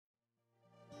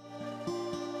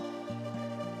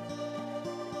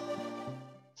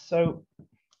So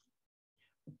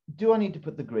do I need to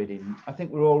put the grid in? I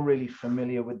think we're all really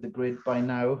familiar with the grid by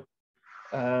now.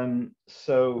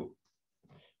 So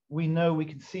we know, we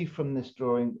can see from this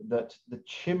drawing that the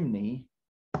chimney,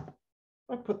 if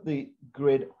I put the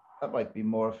grid, that might be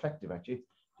more effective actually.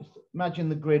 Just imagine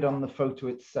the grid on the photo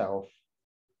itself.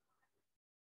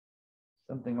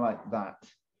 Something like that.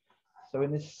 So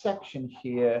in this section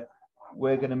here,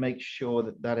 we're going to make sure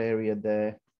that that area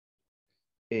there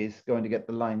is going to get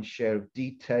the lion's share of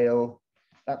detail.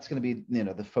 That's going to be, you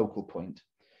know, the focal point.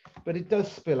 But it does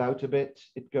spill out a bit.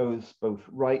 It goes both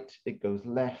right, it goes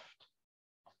left.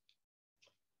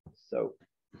 So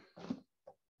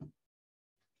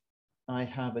I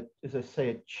have, as I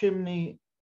say, a chimney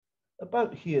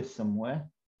about here somewhere.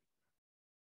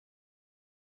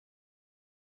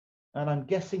 And I'm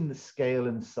guessing the scale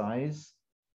and size.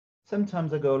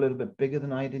 Sometimes I go a little bit bigger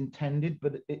than I'd intended,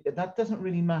 but that doesn't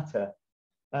really matter.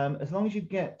 As long as you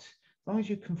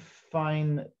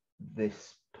confine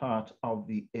this part of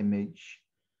the image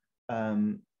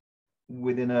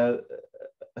within a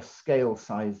scale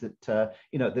size that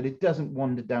you know, that it doesn't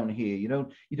wander down here. You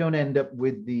don't end up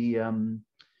with the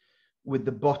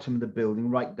bottom of the building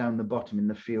right down the bottom in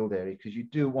the field area, because you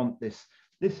do want this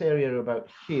area about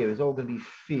here is all going to be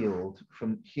field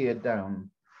from here down.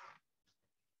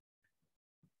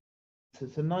 So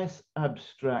it's a nice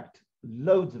abstract,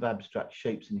 loads of abstract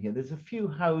shapes in here. There's a few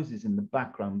houses in the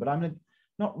background, but I'm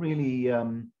not really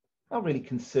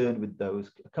concerned with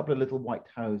those. A couple of little white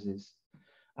houses.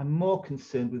 I'm more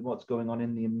concerned with what's going on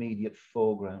in the immediate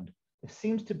foreground. There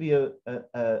seems to be a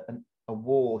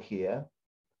wall here,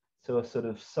 so a sort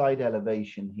of side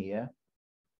elevation here.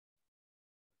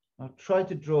 I'll try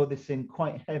to draw this in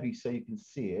quite heavy so you can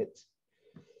see it.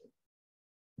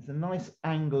 There's a nice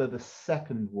angle of a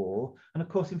second wall. And of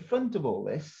course, in front of all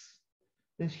this,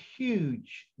 there's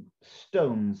huge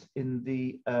stones in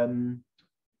the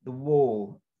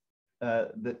wall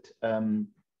that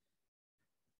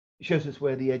shows us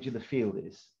where the edge of the field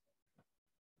is.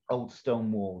 Old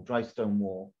stone wall, dry stone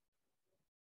wall.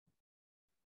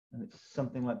 And it's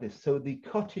something like this. So the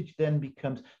cottage then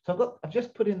becomes, so I've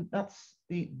just put in, that's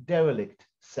the derelict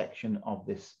section of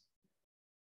this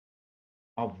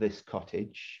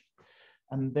cottage.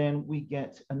 And then we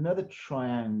get another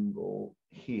triangle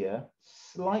here,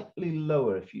 slightly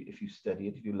lower if you study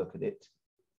it, if you look at it.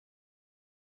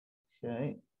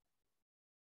 Okay.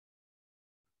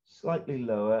 Slightly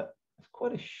lower. It's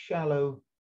quite a shallow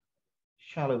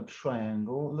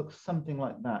triangle. It looks something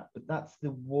like that, but that's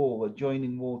the wall,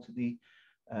 adjoining wall to the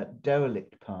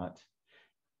derelict part.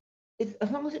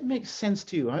 As long as it makes sense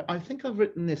to you. I think I've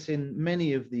written this in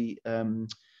many of the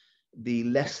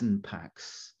lesson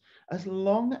packs. As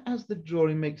long as the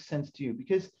drawing makes sense to you,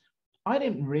 because I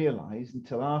didn't realize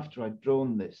until after I'd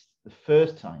drawn this the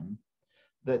first time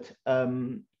that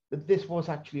that this was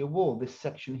actually a wall, this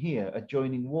section here,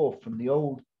 adjoining wall from the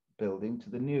old building to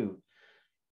the new.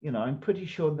 You know, I'm pretty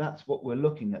sure that's what we're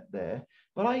looking at there.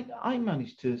 But I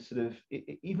managed to sort of,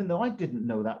 even though I didn't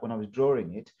know that when I was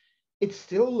drawing it, it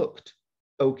still looked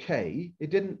okay. It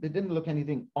didn't look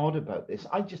anything odd about this.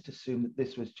 I just assumed that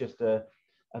this was just a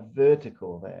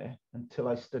vertical there until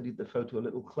I studied the photo a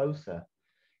little closer.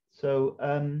 So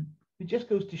it just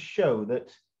goes to show that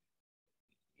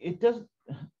it does,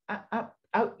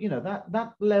 you know,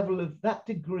 that level of, that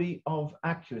degree of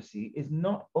accuracy is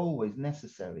not always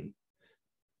necessary.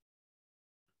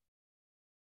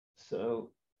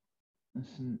 So there's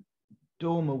some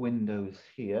dormer windows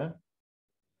here.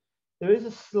 There is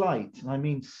a slight, and I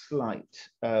mean slight,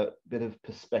 bit of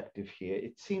perspective here.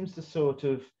 It seems to sort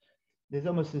of, there's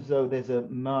almost as though there's a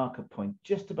marker point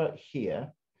just about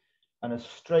here and a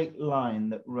straight line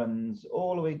that runs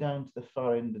all the way down to the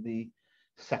far end of the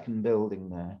second building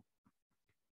there.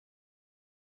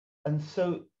 And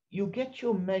so you'll get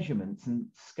your measurements and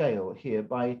scale here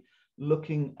by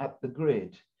looking at the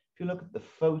grid. If you look at the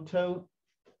photo,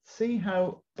 see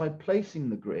how by placing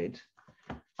the grid,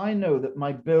 I know that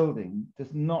my building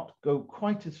does not go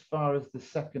quite as far as the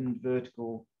second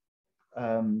vertical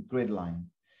grid line.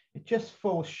 It just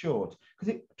falls short,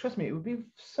 because trust me, it would be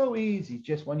so easy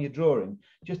just when you're drawing,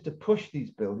 just to push these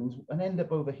buildings and end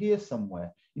up over here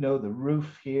somewhere. You know, the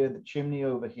roof here, the chimney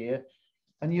over here,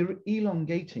 and you're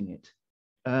elongating it.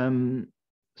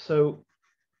 So,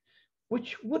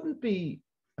 which wouldn't be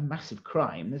a massive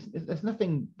crime. There's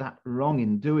nothing that wrong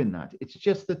in doing that. It's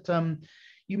just that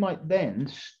you might then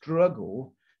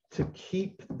struggle to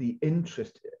keep the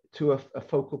interest to a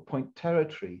focal point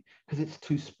territory because it's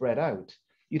too spread out.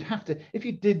 You'd have to, if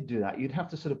you did do that, you'd have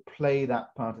to sort of play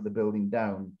that part of the building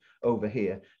down over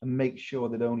here and make sure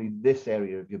that only this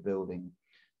area of your building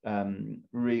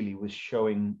really was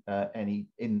showing any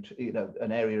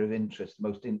an area of interest,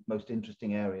 most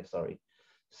interesting area, sorry.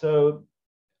 So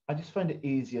I just find it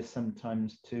easier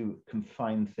sometimes to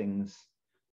confine things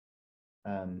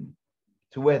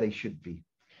to where they should be.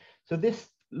 So this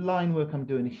line work I'm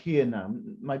doing here now,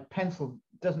 my pencil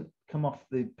doesn't come off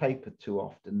the paper too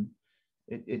often.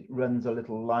 It runs a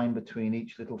little line between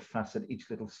each little facet, each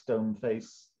little stone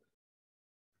face.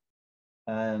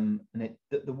 And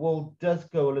the wall does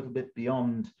go a little bit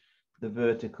beyond the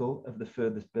vertical of the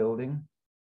furthest building.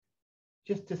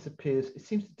 Just disappears, it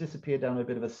seems to disappear down a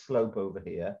bit of a slope over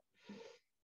here.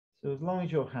 So as long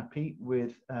as you're happy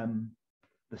with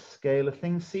the scale of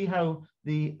things, see how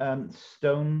the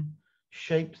stone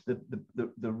shapes,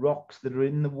 the rocks that are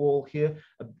in the wall here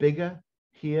are bigger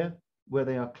here where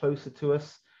they are closer to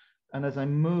us. And as I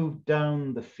move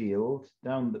down the field,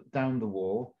 down the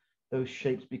wall, those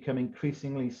shapes become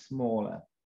increasingly smaller.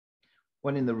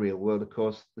 When in the real world, of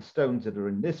course, the stones that are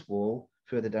in this wall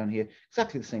further down here,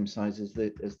 exactly the same size as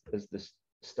the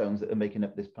stones that are making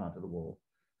up this part of the wall.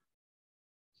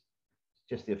 It's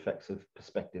just the effects of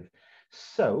perspective.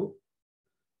 So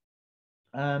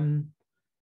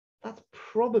that's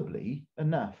probably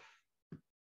enough.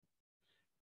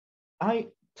 I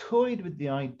toyed with the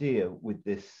idea with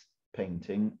this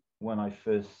painting when I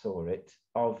first saw it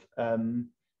of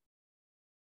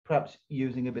perhaps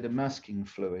using a bit of masking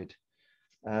fluid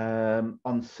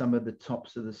on some of the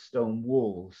tops of the stone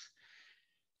walls.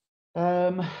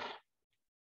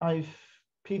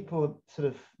 People sort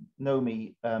of know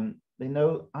me, they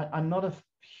know I'm not a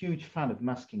huge fan of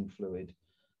masking fluid.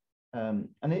 And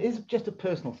it is just a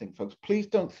personal thing, folks. Please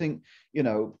don't think, you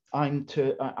know, I'm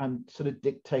sort of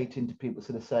dictating to people,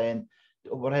 sort of saying,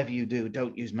 whatever you do,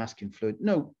 don't use masking fluid.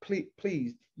 No,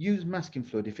 please use masking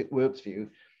fluid if it works for you.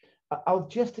 I'll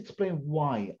just explain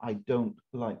why I don't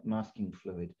like masking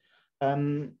fluid.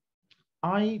 One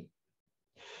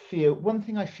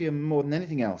thing I fear more than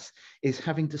anything else is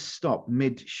having to stop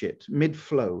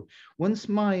mid-flow. Once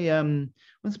my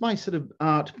sort of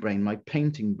art brain, my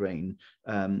painting brain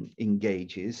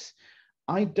engages,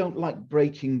 I don't like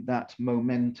breaking that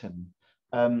momentum.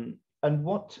 And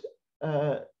what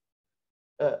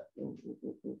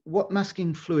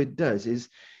masking fluid does is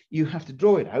you have to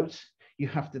draw it out. You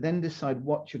have to then decide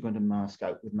what you're going to mask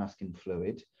out with masking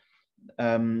fluid.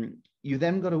 You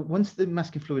then got to, once the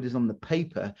masking fluid is on the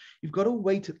paper, you've got to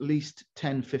wait at least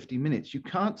 10-15 minutes. You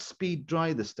can't speed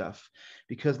dry the stuff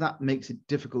because that makes it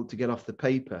difficult to get off the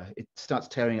paper. It starts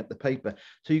tearing up the paper.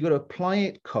 So you've got to apply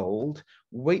it cold,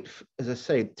 wait, as I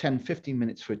say, 10-15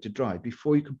 minutes for it to dry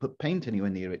before you can put paint anywhere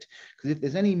near it. Because if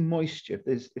there's any moisture,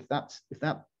 if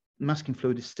that masking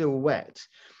fluid is still wet,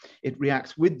 it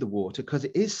reacts with the water because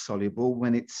it is soluble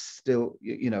when it's still,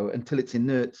 you know, until it's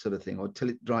inert sort of thing, or till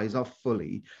it dries off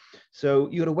fully. So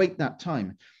you got to wait that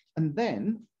time. And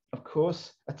then, of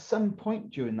course, at some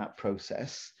point during that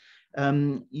process,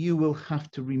 you will have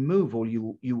to remove, or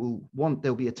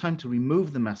there'll be a time to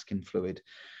remove the masking fluid.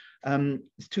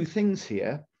 There's two things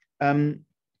here. One,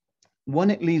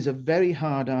 it leaves a very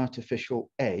hard artificial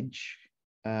edge,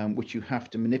 which you have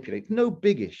to manipulate. No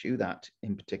big issue, that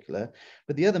in particular.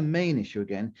 But the other main issue,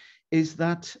 again, is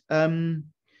that,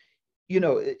 you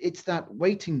know, it's that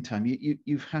waiting time.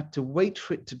 You've had to wait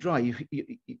for it to dry.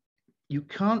 You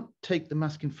can't take the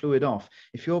masking fluid off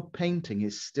if your painting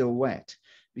is still wet,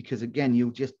 because, again,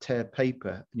 you'll just tear paper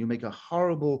and you'll make a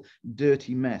horrible,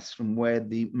 dirty mess from where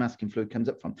the masking fluid comes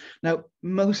up from. Now,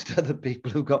 most other people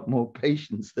who've got more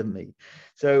patience than me,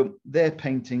 so their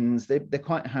paintings, they're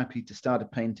quite happy to start a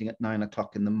painting at 9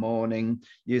 o'clock in the morning,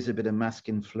 use a bit of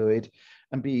masking fluid,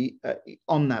 and be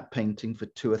on that painting for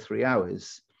 2 or 3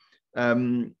 hours.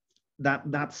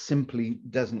 That simply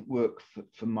doesn't work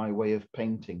for my way of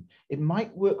painting. It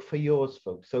might work for yours,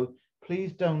 folks. So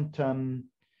please don't,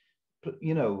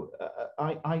 you know,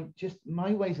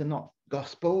 my ways are not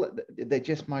gospel. They're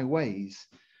just my ways.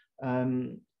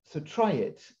 So try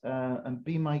it and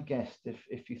be my guest.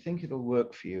 If you think it'll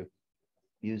work for you,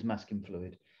 use masking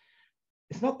fluid.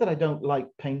 It's not that I don't like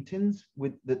paintings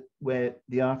where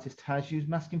the artist has used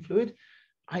masking fluid.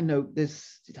 I know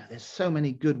there's so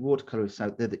many good watercolorists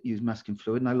out there that use masking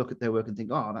fluid, and I look at their work and think,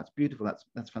 oh, that's beautiful,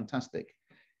 that's fantastic.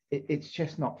 It's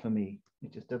just not for me.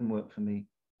 It just doesn't work for me.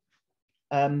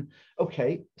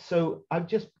 Okay, so I've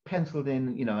just penciled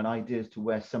in, you know, an idea as to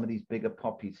where some of these bigger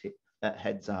poppies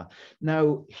heads are.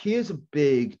 Now, here's a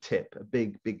big tip, a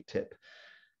big tip.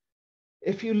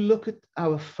 If you look at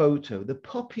our photo, the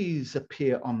poppies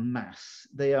appear en masse.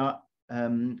 They are,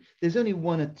 there's only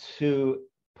 1 or 2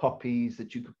 poppies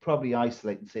that you could probably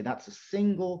isolate and say that's a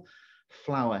single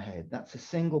flower head. That's a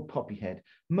single poppy head.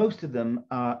 Most of them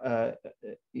are,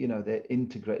 you know, they're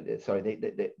integrated. Sorry,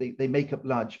 they make up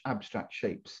large abstract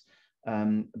shapes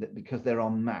because they're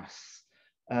en masse.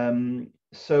 What I'm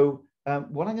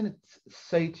going to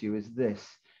say to you is this: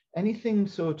 anything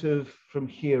sort of from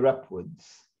here upwards,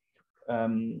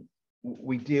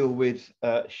 we deal with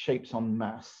shapes en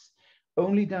masse.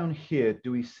 Only down here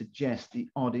do we suggest the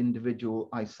odd individual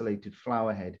isolated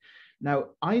flower head. Now,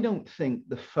 I don't think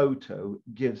the photo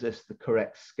gives us the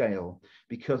correct scale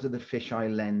because of the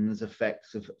fisheye lens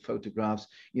effects of photographs.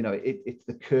 You know, it's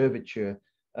the curvature.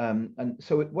 And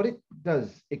so what it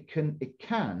does, it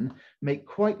can make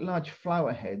quite large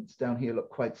flower heads down here look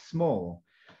quite small.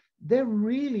 They're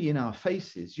really in our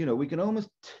faces. You know, we can almost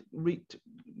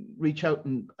reach out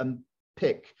and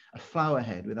pick a flower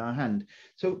head with our hand.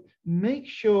 So make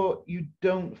sure you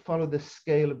don't follow the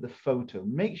scale of the photo.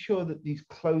 Make sure that these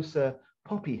closer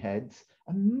poppy heads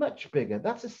are much bigger.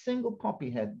 That's a single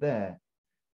poppy head there.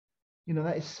 You know,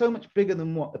 that is so much bigger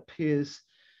than what appears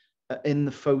in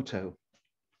the photo.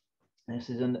 This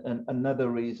is another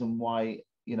reason why,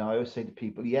 you know, I always say to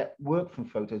people, yeah, work from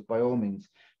photos by all means,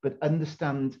 but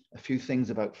understand a few things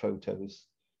about photos.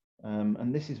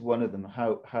 And this is one of them,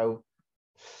 how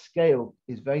scale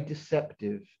is very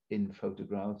deceptive in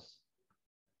photographs.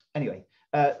 Anyway,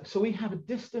 so we have a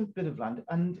distant bit of land,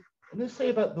 and let's say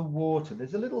about the water,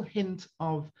 there's a little hint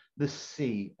of the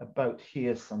sea about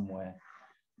here somewhere.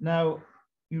 Now,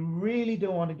 you really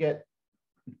don't want to get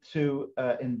too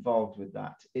involved with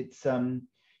that. It's and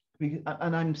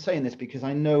I'm saying this because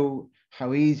I know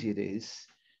how easy it is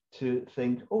to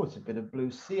think, oh, it's a bit of blue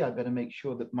sea. I better make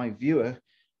sure that my viewer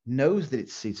knows that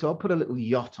it's sea. So I'll put a little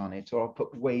yacht on it, or I'll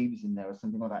put waves in there or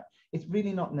something like that. It's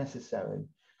really not necessary.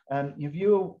 Your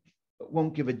viewer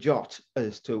won't give a jot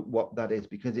as to what that is,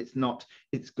 because it's not,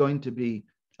 it's going to be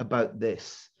about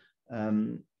this.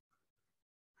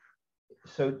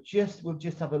 So we'll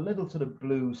just have a little sort of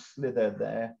blue slither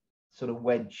there, sort of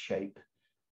wedge shape.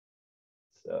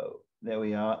 So there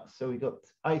we are. So we got,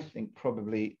 I think,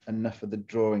 probably enough of the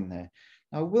drawing there.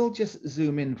 Now we'll just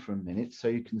zoom in for a minute so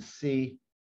you can see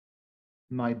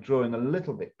my drawing a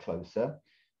little bit closer.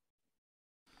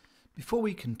 Before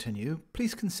we continue,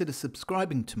 please consider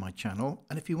subscribing to my channel,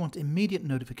 and if you want immediate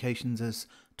notifications as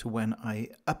to when I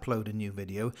upload a new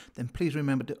video, then please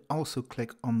remember to also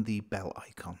click on the bell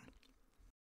icon.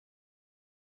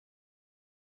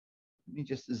 Let me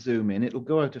just zoom in. It'll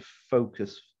go out of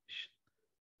focus.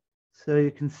 So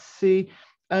you can see,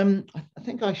 I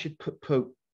think I should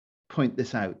point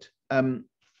this out.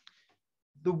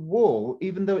 The wall,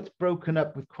 even though it's broken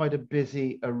up with quite a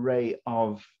busy array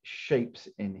of shapes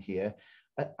in here,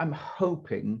 I'm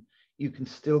hoping you can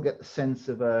still get the sense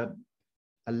of a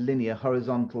linear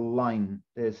horizontal line.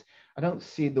 I don't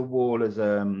see the wall as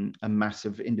a mass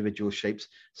of individual shapes.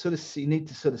 You need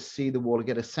to sort of see the wall to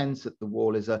get a sense that the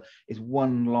wall is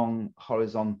one long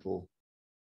horizontal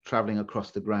traveling across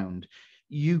the ground.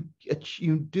 You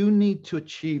do need to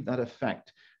achieve that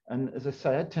effect. And as I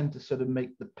say, I tend to sort of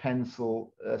make the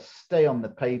pencil stay on the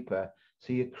paper.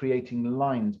 So you're creating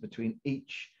lines between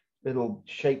each little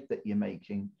shape that you're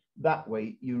making. That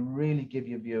way, you really give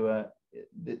your viewer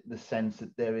the sense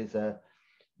that there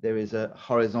is a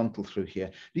horizontal through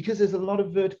here, because there's a lot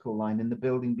of vertical line in the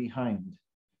building behind.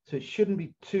 So it shouldn't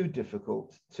be too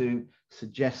difficult to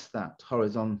suggest that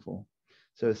horizontal.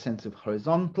 So a sense of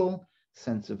horizontal,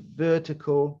 sense of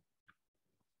vertical,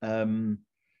 and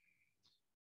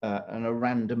a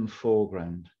random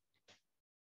foreground.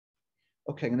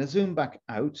 Okay, I'm going to zoom back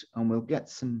out and we'll get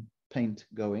some paint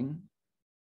going.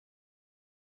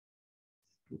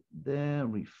 There,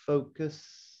 refocus.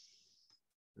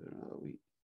 Where are we?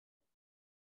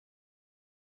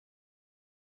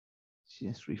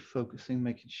 Just refocusing,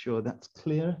 making sure that's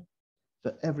clear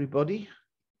for everybody.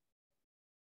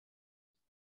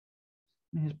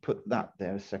 Let me just put that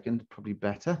there a second, probably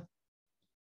better.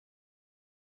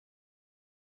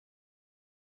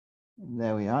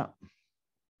 There we are.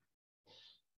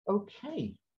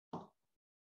 Okay.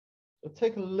 I'll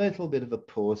take a little bit of a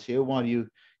pause here while you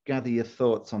gather your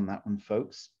thoughts on that one,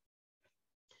 folks.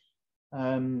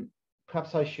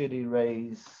 Perhaps I should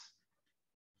erase.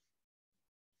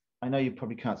 I know you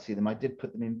probably can't see them. I did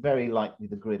put them in very lightly,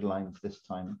 the grid lines this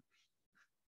time.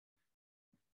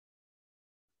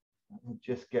 I'll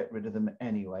just get rid of them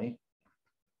anyway.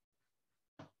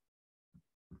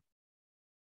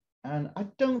 And I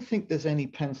don't think there's any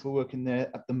pencil work in there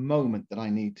at the moment that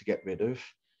I need to get rid of,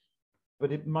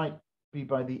 but it might be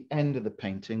by the end of the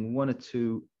painting, one or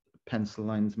two pencil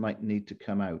lines might need to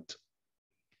come out.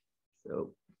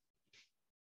 So,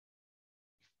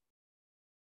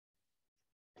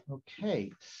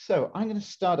 Okay, so I'm going to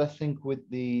start, I think, with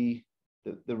the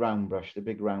round brush, the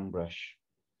big round brush.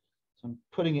 So I'm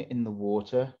putting it in the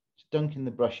water, just dunking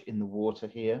the brush in the water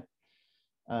here.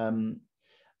 And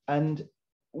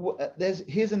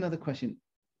here's another question.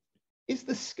 Is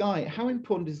the sky, how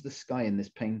important is the sky in this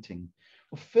painting?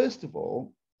 Well, first of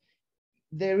all,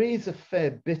 there is a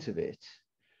fair bit of it.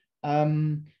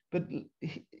 But,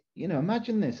 you know,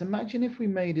 imagine this. Imagine if we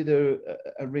made it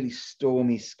a really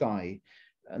stormy sky.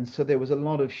 And so there was a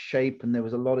lot of shape and there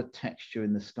was a lot of texture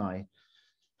in the sky.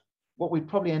 What we'd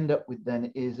probably end up with then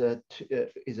is a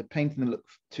painting that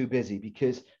looks too busy,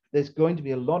 because there's going to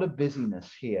be a lot of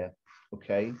busyness here,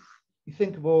 okay? You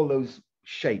think of all those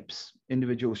shapes,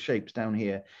 individual shapes down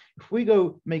here. If we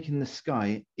go making the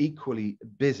sky equally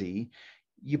busy,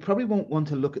 you probably won't want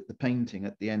to look at the painting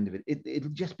at the end of it. It'll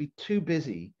just be too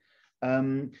busy.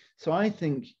 So I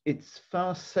think it's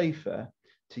far safer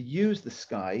to use the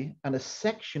sky and a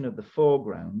section of the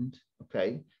foreground,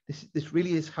 okay? This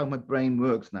really is how my brain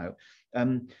works now.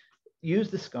 Use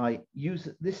the sky, use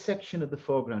this section of the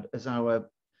foreground as our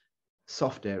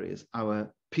soft areas,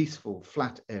 our peaceful,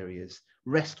 flat areas,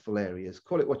 restful areas,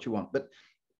 call it what you want, but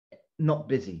not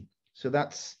busy. So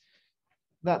that's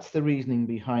the reasoning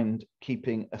behind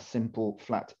keeping a simple,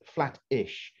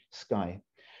 flat-ish sky.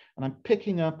 And I'm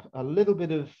picking up a little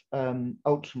bit of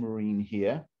ultramarine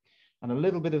here and a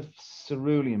little bit of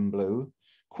cerulean blue,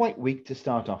 quite weak to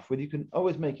start off with. You can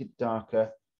always make it darker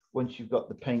once you've got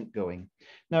the paint going.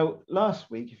 Now,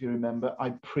 last week, if you remember, I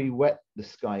pre-wet the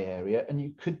sky area, and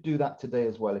you could do that today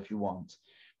as well if you want.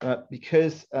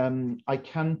 Because I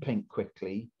can paint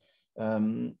quickly,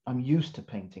 I'm used to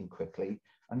painting quickly,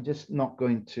 I'm just not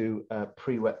going to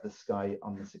pre-wet the sky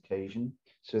on this occasion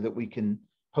so that we can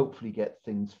hopefully get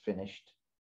things finished.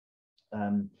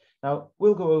 Now,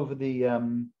 we'll go over the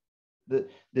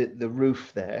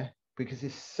roof there because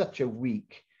it's such a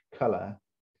weak color.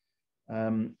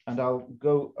 And I'll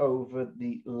go over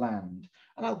the land,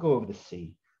 and I'll go over the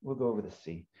sea. We'll go over the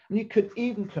sea. And you could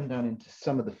even come down into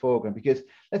some of the foreground, because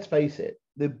let's face it,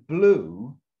 the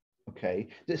blue, okay,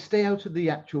 stay out of the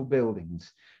actual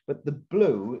buildings, but the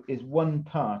blue is one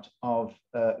part of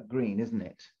green, isn't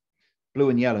it? Blue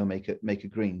and yellow make a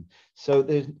green. So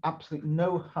there's absolutely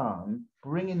no harm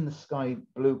bringing the sky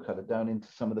blue color down into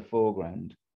some of the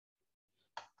foreground,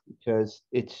 because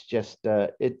it's just,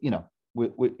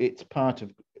 it's part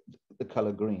of the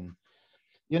color green.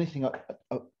 The only thing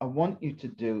I want you to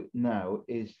do now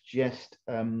is just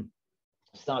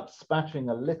start spattering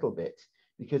a little bit,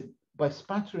 because by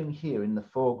spattering here in the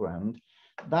foreground,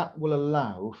 that will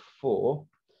allow for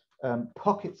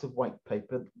pockets of white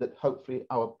paper that hopefully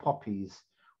our poppies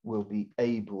will be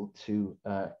able to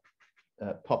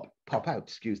pop out.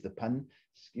 Excuse the pun.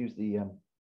 Excuse the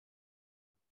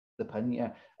pun.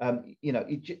 Yeah. You know,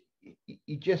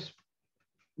 you just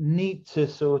need to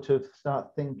sort of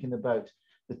start thinking about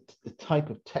the type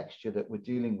of texture that we're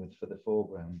dealing with for the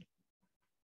foreground.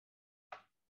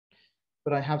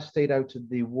 But I have stayed out of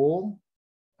the wall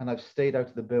and I've stayed out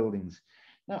of the buildings.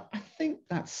 Now, I think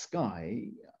that sky,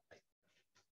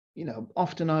 you know,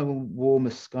 often I will warm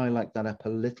a sky like that up a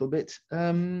little bit.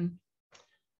 I'm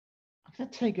going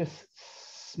to take a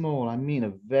small, I mean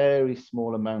a very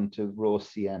small amount of raw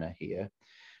sienna here.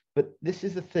 But this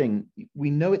is the thing, we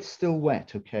know it's still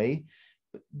wet, okay?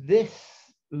 But this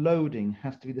loading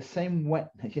has to be the same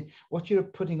wetness. What you're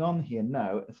putting on here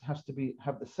now has to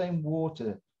have the same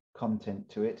water content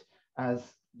to it as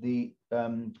the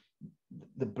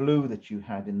blue that you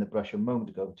had in the brush a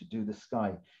moment ago to do the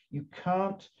sky. You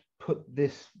can't put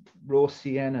this raw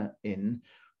sienna in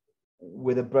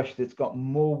with a brush that's got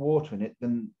more water in it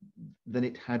than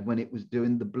it had when it was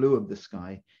doing the blue of the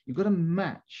sky. You've got to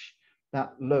match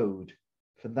that load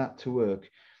for that to work.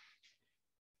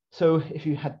 So if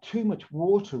you had too much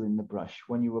water in the brush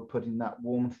when you were putting that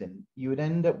warmth in, you would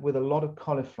end up with a lot of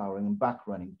cauliflowering and back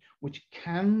running, which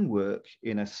can work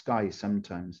in a sky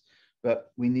sometimes,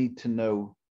 but we need to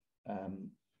know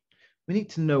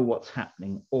what's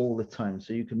happening all the time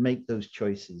so you can make those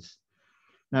choices.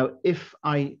 Now, if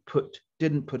I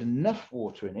didn't put enough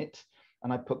water in it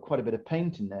and I put quite a bit of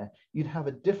paint in there, you'd have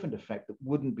a different effect that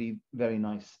wouldn't be very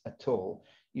nice at all.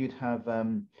 You'd have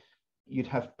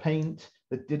paint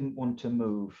that didn't want to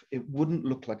move. It wouldn't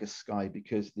look like a sky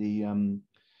because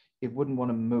it wouldn't want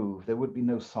to move. There would be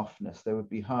no softness. There would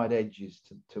be hard edges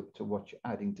to what you're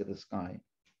adding to the sky.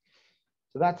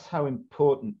 So that's how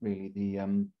important really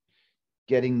the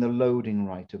getting the loading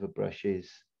right of a brush is.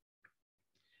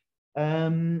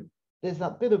 There's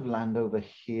that bit of land over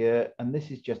here, and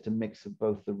this is just a mix of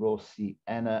both the raw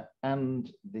sienna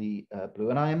and the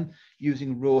blue. And I am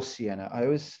using raw sienna. I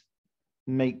always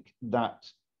make that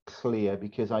clear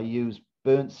because I use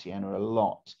burnt sienna a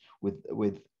lot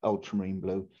with ultramarine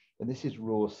blue, and this is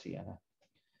raw sienna.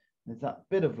 There's that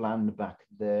bit of land back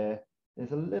there.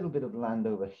 There's a little bit of land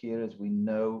over here, as we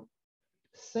know.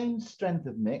 Same strength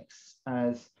of mix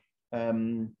as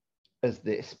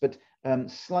this, but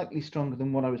slightly stronger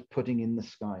than what I was putting in the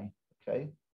sky.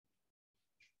 Okay.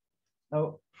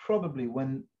 Now, probably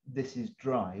when this is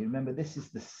dry, remember this is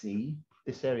the sea.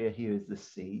 This area here is the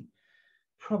sea.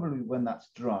 Probably when that's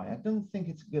dry, I don't think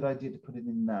it's a good idea to put it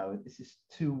in now. This is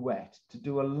too wet. To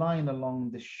do a line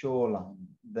along the shoreline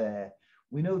there.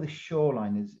 We know the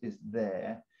shoreline is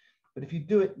there, but if you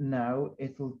do it now,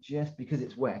 it'll just, because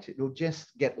it's wet, it'll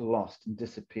just get lost and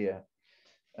disappear.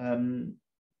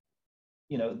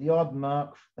 You know, the odd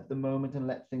mark at the moment and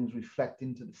let things reflect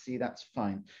into the sea, that's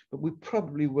fine. But we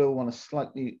probably will want a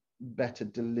slightly better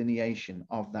delineation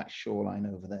of that shoreline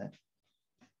over there.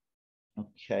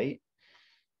 Okay.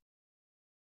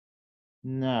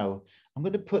 Now, I'm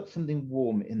going to put something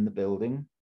warm in the building.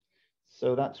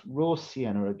 So that's raw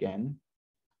sienna again.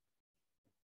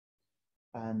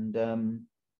 And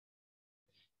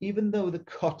even though the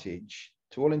cottage,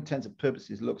 to all intents and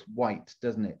purposes, looks white,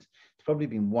 doesn't it? It's probably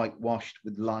been whitewashed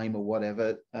with lime or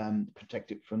whatever,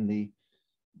 protect it from the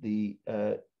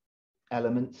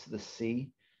elements, the sea.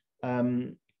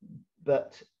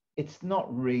 But it's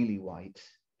not really white.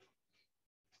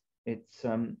 It's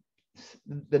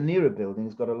the nearer building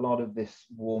has got a lot of this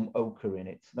warm ochre in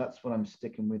it. So that's what I'm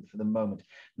sticking with for the moment.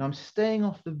 Now I'm staying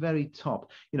off the very top.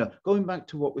 You know, going back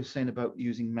to what we're saying about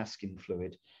using masking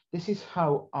fluid, this is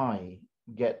how I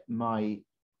get my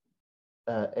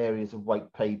areas of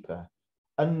white paper.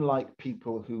 Unlike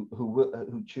people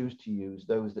who choose to use,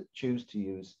 those that choose to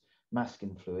use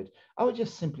masking fluid, I would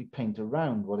just simply paint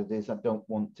around what it is I don't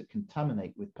want to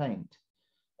contaminate with paint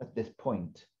at this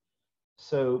point.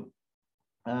 So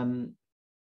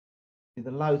it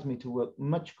allows me to work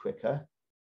much quicker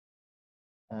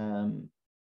and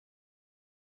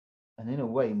in a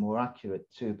way more accurate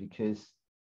too, because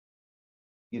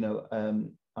you know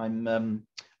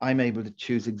I'm able to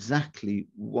choose exactly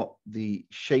what the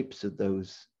shapes of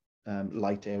those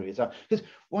light areas are. Because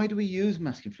why do we use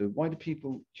masking fluid? Why do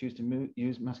people choose to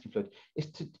use masking fluid? It's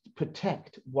to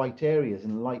protect white areas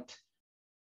and light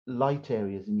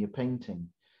areas in your painting.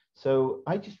 So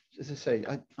I just, as I say,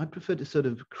 I prefer to sort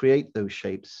of create those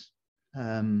shapes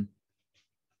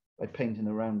by painting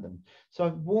around them. So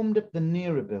I've warmed up the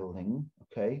nearer building,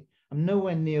 okay? I'm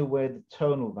nowhere near where the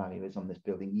tonal value is on this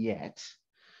building yet,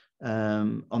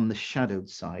 on the shadowed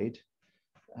side.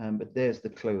 But there's the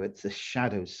clue, it's the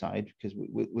shadow side, because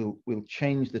we'll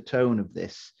change the tone of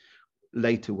this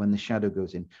later when the shadow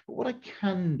goes in. But what I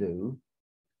can do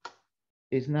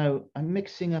is now I'm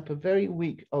mixing up a very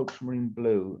weak ultramarine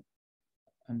blue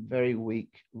and very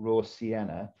weak raw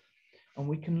sienna. And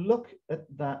we can look at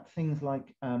that, things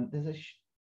like, there's a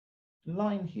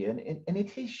line here, and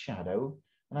it is shadow.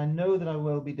 And I know that I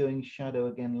will be doing shadow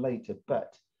again later,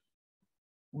 but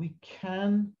we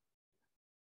can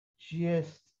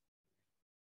just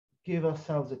give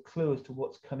ourselves a clue as to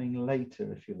what's coming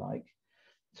later, if you like.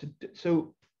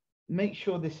 So make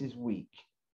sure this is weak.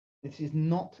 This is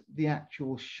not the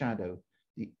actual shadow.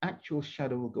 The actual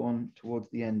shadow will go on towards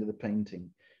the end of the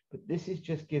painting. But this is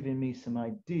just giving me some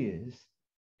ideas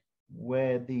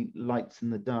where the lights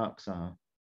and the darks are.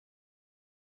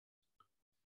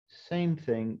 Same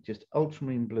thing, just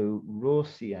ultramarine blue, raw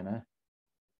sienna.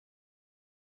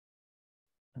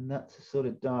 And that's a sort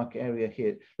of dark area here.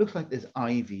 It looks like there's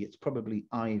ivy. It's probably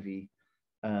ivy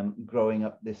growing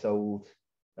up this old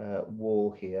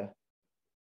wall here.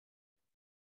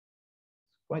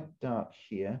 It's quite dark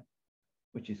here,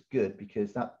 which is good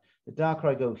because the darker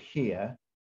I go here,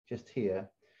 just here,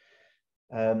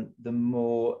 the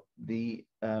more the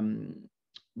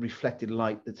reflected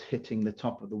light that's hitting the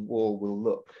top of the wall will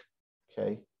look.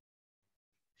 Okay.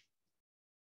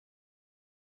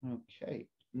 Okay,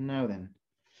 now then,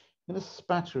 I'm going to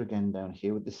spatter again down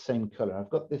here with the same color. I've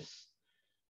got this,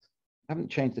 I haven't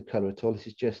changed the color at all. This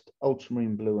is just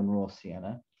ultramarine blue and raw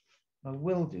sienna. I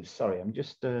will do, sorry, I'm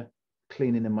just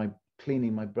cleaning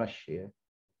my brush here.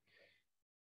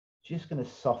 Just going to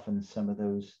soften some of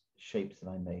those shapes that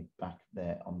I made back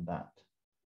there on that.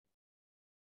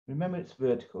 Remember, it's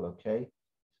vertical, okay?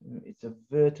 It's a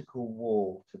vertical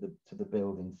wall to the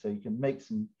building, so you can make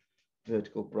some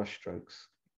vertical brush strokes.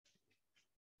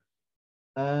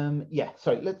 Yeah,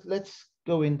 sorry, let's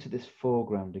go into this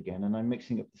foreground again, and I'm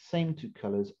mixing up the same two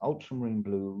colors, ultramarine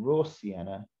blue, raw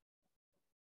sienna.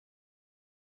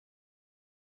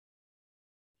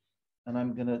 And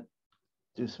I'm going to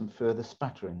do some further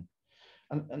spattering.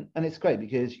 And it's great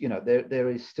because, you know, there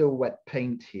is still wet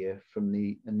paint here from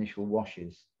the initial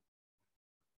washes.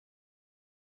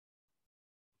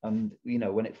 And, you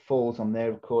know, when it falls on there,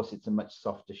 of course, it's a much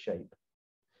softer shape.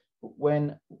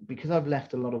 But because I've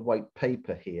left a lot of white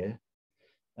paper here,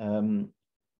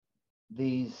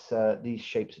 these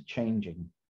shapes are changing.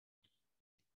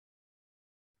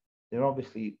 They're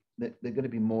obviously, they're going to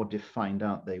be more defined,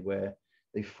 aren't they, where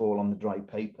they fall on the dry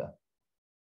paper.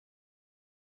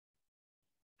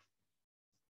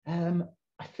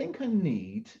 I think I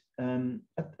need,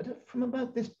 from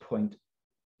about this point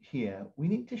here, we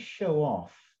need to show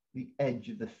off the edge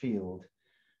of the field.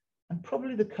 And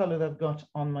probably the color that I've got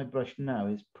on my brush now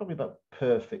is probably about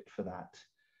perfect for that.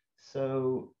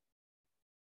 So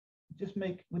just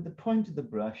make, with the point of the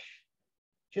brush,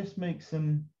 just make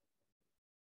some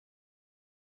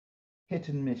hit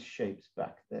and miss shapes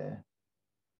back there.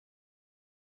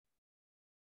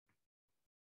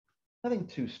 Nothing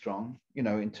too strong, you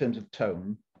know, in terms of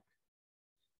tone,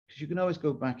 because you can always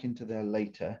go back into there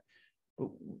later.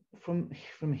 But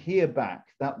from here back,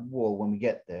 that wall, when we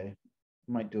get there,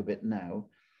 might do a bit now,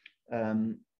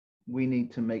 we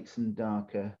need to make some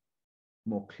darker,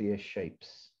 more clear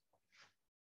shapes.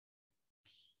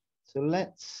 So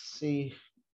let's see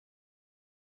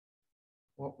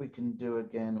what we can do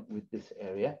again with this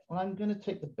area. Well, I'm going to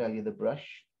take the belly of the brush,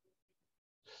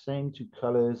 same two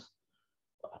colors,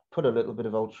 put a little bit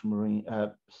of ultramarine,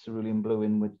 cerulean blue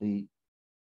in with the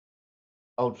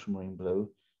ultramarine blue,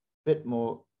 bit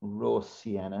more raw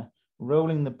sienna,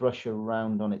 rolling the brush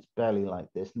around on its belly like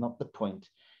this, not the point.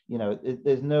 You know,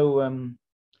 there's no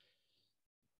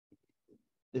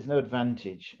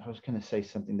advantage. I was going to say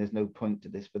something, there's no point to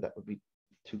this, but that would be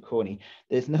too corny.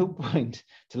 There's no point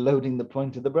to loading the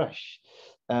point of the brush.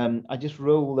 I just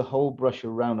roll the whole brush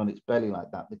around on its belly like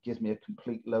that. That gives me a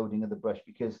complete loading of the brush,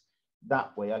 because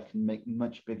that way I can make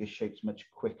much bigger shapes much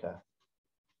quicker.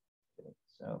 Okay,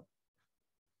 so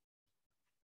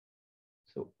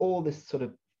all this sort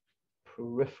of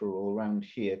peripheral around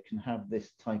here can have this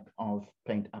type of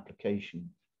paint application.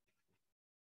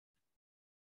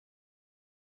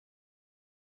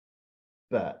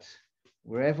 But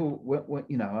wherever we're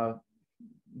you know,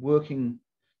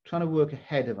 trying to work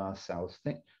ahead of ourselves.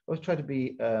 Always try to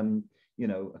be, you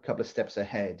know, a couple of steps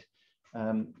ahead.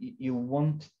 You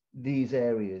want these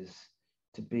areas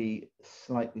to be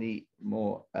slightly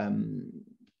more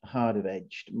hard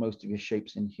edged. Most of your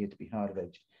shapes in here to be hard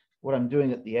edged. What I'm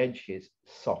doing at the edge here is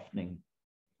softening.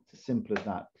 It's as simple as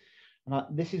that.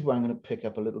 And this is where I'm going to pick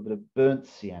up a little bit of burnt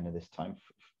sienna this time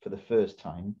for the first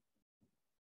time.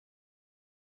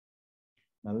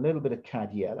 A little bit of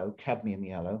cadmium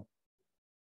yellow.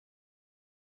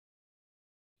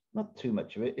 Not too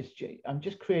much of it. I'm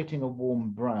just creating a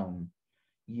warm brown,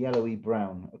 yellowy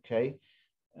brown. Okay,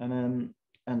 and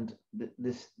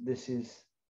this is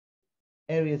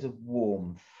areas of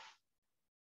warmth.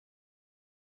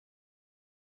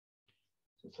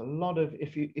 So it's a lot of,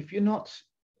 if you're not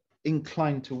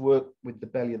inclined to work with the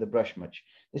belly of the brush much,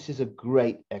 this is a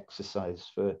great exercise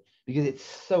because it's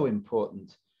so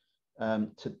important.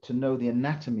 To know the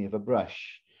anatomy of a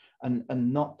brush, and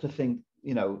not to think,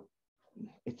 you know,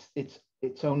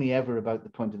 it's only ever about the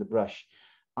point of the brush.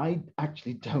 I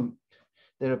actually don't.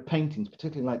 There are paintings,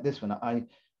 particularly like this one,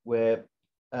 where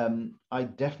I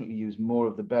definitely use more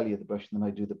of the belly of the brush than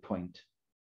I do the point,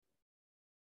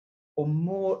 or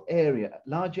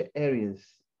larger areas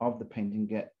of the painting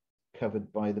get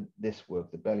covered by this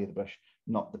work, the belly of the brush,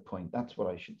 not the point. That's what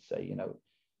I should say. You know,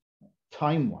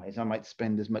 time-wise, I might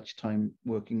spend as much time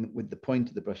working with the point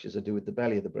of the brush as I do with the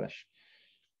belly of the brush.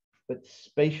 But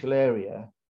spatial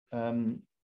area,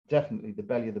 definitely the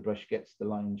belly of the brush gets the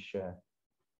lion's share.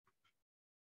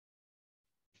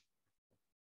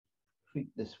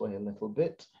 Creep this way a little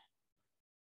bit.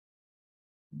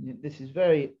 This is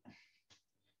very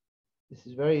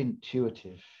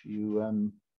intuitive.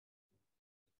 You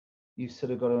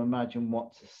sort of got to imagine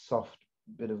what's a soft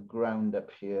bit of ground up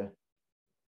here.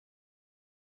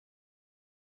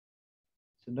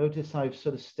 So notice I've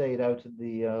sort of stayed out of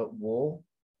the wall.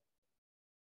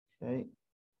 Okay.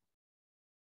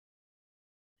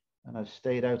 And I've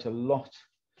stayed out a lot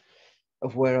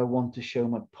of where I want to show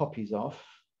my poppies off.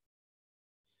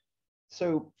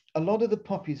 So a lot of the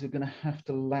poppies are going to have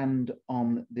to land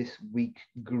on this weak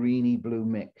greeny blue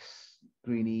mix,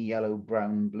 greeny yellow,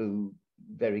 brown, blue,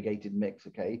 variegated mix.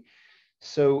 Okay.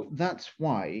 So that's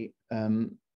why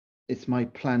it's my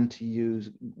plan to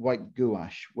use white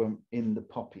gouache in the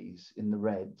poppies, in the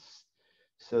reds,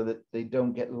 so that they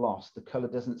don't get lost. The color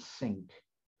doesn't sink.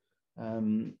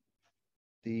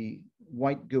 the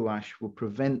white gouache will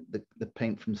prevent the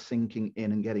paint from sinking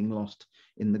in and getting lost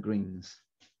in the greens.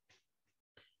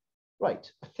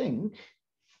 Right, I think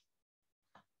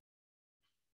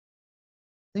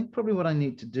probably what I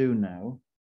need to do now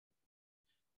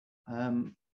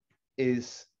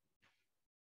is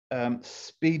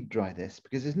speed dry this,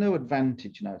 because there's no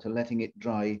advantage now to letting it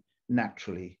dry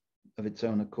naturally of its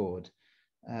own accord.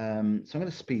 So I'm going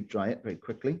to speed dry it very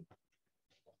quickly.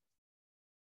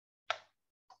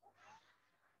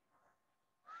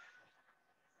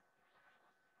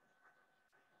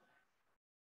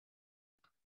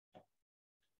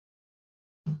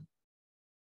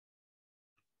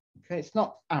 Okay, it's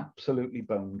not absolutely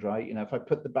bone dry. You know, if I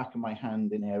put the back of my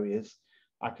hand in areas,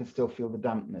 I can still feel the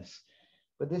dampness.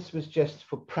 But this was just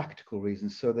for practical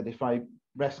reasons, so that if I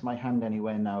rest my hand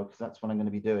anywhere now, because that's what I'm going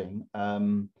to be doing,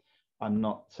 I'm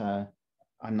not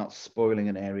spoiling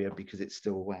an area because it's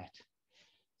still wet.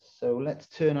 So let's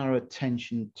turn our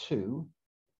attention to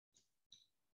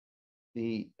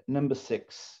the number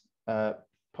 6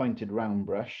 pointed round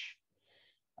brush.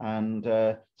 And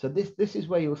so this is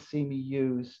where you'll see me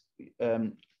use,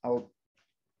 I'll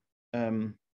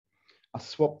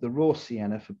swap the raw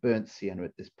sienna for burnt sienna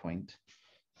at this point.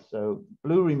 So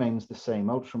blue remains the same,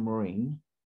 ultramarine.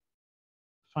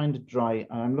 Find a dry,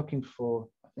 and I'm looking for,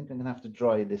 I think I'm gonna have to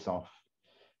dry this off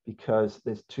because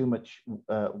there's too much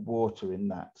water in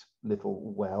that little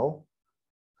well.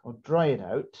 I'll dry it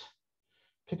out,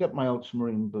 pick up my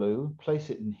ultramarine blue,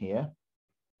 place it in here.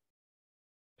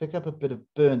 Pick up a bit of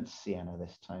burnt sienna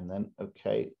this time then.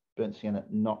 Okay, burnt sienna,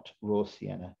 not raw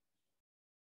sienna.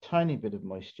 Tiny bit of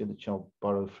moisture that I'll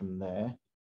borrow from there.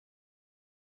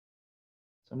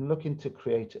 So I'm looking to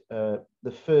create the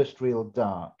first real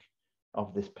dark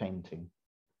of this painting.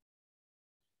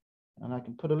 And I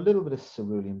can put a little bit of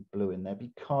cerulean blue in there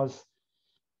because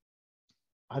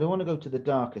I don't want to go to the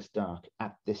darkest dark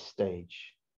at this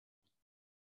stage.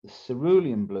 The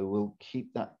cerulean blue will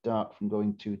keep that dark from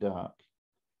going too dark.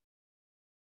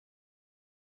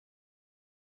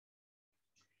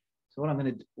 So what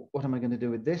am I going to do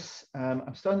with this?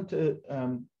 I'm starting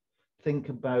to think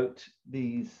about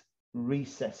these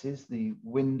recesses, the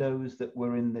windows that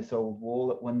were in this old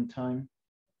wall at one time.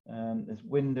 There's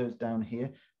windows down here.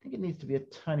 I think it needs to be a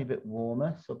tiny bit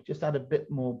warmer. So I'll just add a bit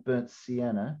more burnt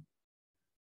sienna.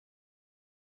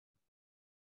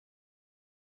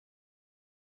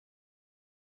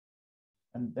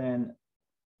 And then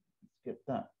let's get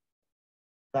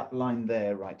that line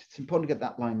there right. It's important to get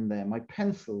that line there. My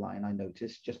pencil line, I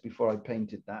noticed just before I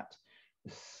painted that,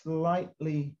 was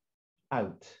slightly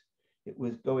out. It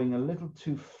was going a little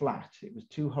too flat. It was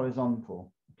too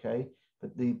horizontal, okay?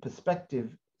 But the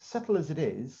perspective, subtle as it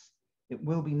is, it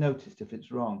will be noticed if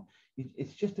it's wrong.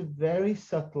 It's just a very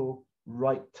subtle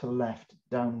right to left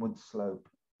downward slope,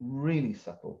 really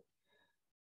subtle.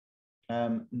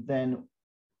 Then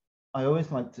I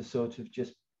always like to sort of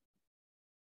just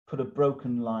put a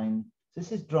broken line.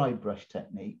 This is dry brush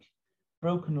technique.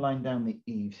 Broken line down the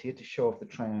eaves here to show off the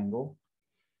triangle.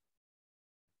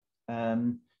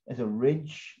 There's a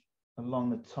ridge along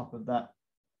the top of that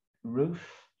roof.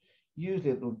 Usually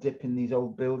it will dip in these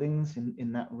old buildings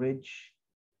in that ridge.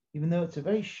 Even though it's a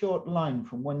very short line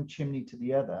from one chimney to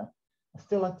the other, I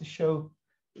still like to show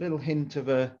a little hint of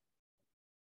a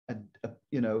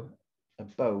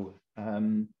bow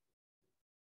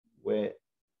where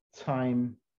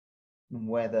time and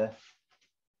weather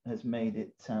has made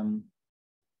it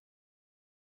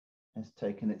has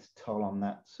taken its toll on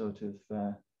that sort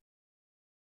of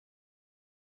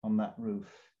on that roof.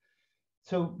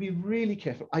 So be really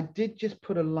careful. I did just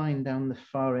put a line down the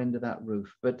far end of that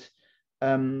roof, but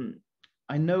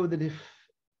I know that if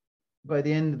by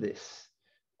the end of this,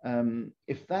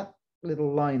 if that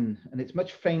little line, and it's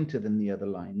much fainter than the other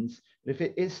lines, but if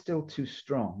it is still too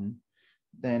strong,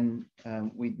 then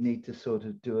we'd need to sort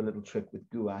of do a little trick with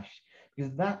gouache,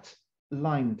 because that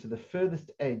line to the furthest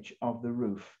edge of the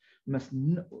roof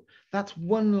that's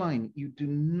one line you do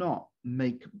not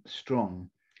make strong.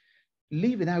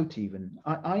 Leave it out even.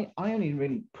 I only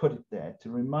really put it there to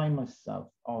remind myself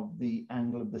of the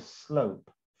angle of the slope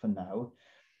for now.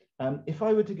 If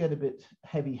I were to get a bit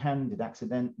heavy-handed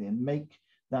accidentally and make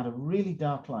that a really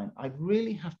dark line, I'd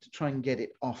really have to try and get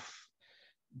it off,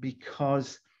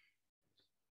 because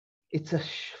it's a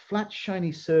flat,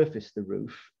 shiny surface, the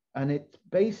roof, and it's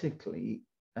basically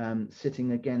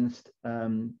sitting against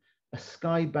a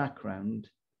sky background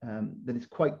that is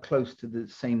quite close to the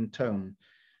same tone.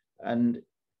 And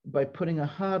by putting a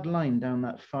hard line down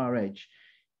that far edge,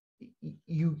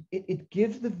 it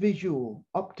gives the visual,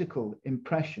 optical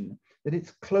impression that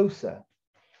it's closer.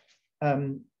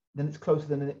 then it's closer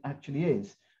than it actually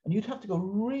is. And you'd have to go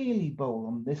really bold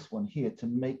on this one here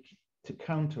to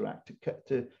counteract,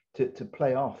 to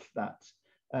play off that.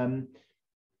 The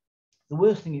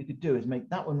worst thing you could do is make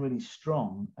that one really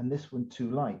strong and this one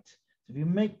too light. So if you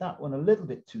make that one a little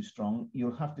bit too strong,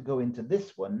 you'll have to go into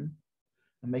this one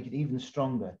and make it even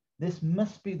stronger. This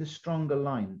must be the stronger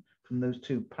line from those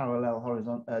two parallel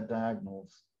horizontal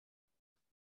diagonals.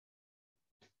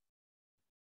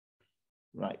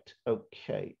 Right,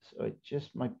 okay, so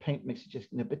my paint mix is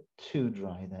just a bit too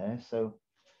dry there, so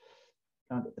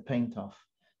can't get the paint off.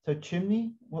 So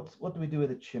chimney, what do we do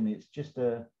with a chimney? It's just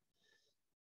a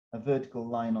vertical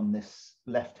line on this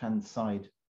left-hand side.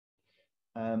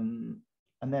 And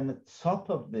then the top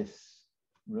of this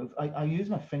roof, I use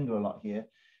my finger a lot here.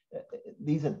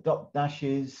 These are dot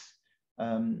dashes.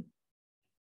 You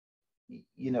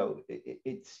know,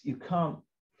 you can't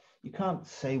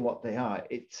say what they are.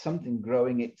 It's something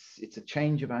growing. It's a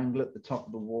change of angle at the top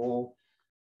of the wall.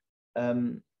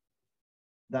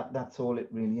 That's all it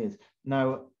really is.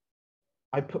 Now,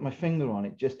 I put my finger on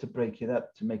it just to break it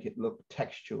up, to make it look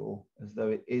textural, as though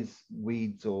it is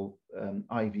weeds or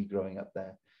ivy growing up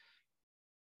there.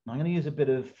 I'm going to use a bit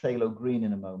of phthalo green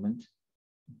in a moment,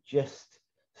 just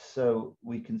so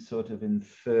we can sort of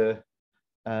infer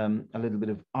a little bit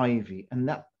of ivy. And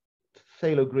that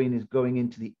phthalo green is going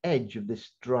into the edge of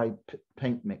this dry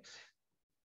paint mix.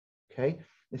 Okay,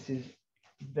 this is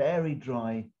very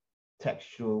dry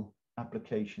textural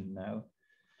application now.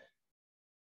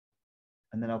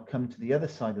 And then I'll come to the other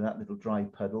side of that little dry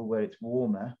puddle where it's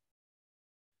warmer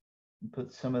and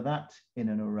put some of that in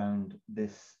and around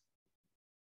this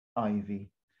ivy.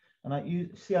 And I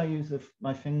use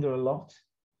my finger a lot.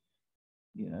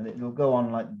 You know, it'll go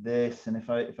on like this. And if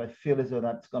I feel as though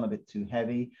that's gone a bit too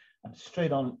heavy, I'm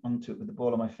straight onto it with the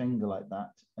ball of my finger like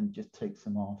that and just take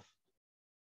some off.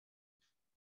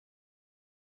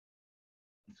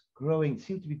 It's growing, it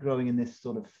seems to be growing in this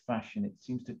sort of fashion. It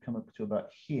seems to come up to about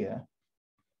here.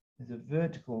 There's a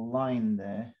vertical line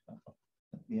there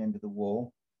at the end of the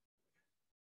wall.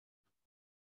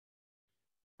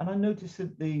 And I noticed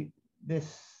that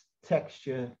this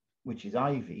texture, which is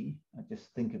ivy, I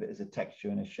just think of it as a texture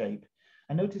and a shape,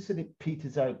 I noticed that it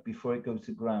peters out before it goes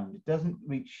to ground. It doesn't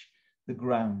reach the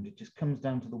ground. It just comes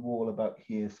down to the wall about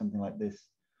here, something like this,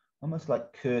 almost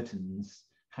like curtains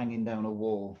hanging down a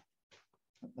wall,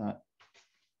 like that.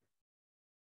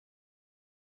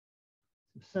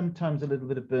 Sometimes a little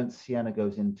bit of burnt sienna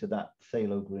goes into that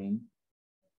phthalo green,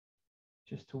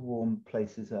 just to warm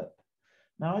places up.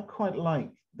 Now, I quite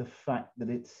like the fact that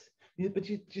it's, but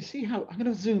you see how, I'm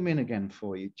going to zoom in again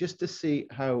for you, just to see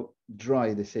how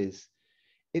dry this is.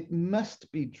 It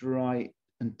must be dry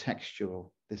and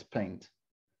textural, this paint.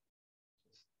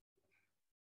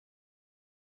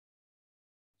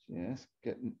 Yes,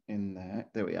 getting in there.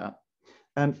 There we are.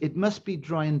 It must be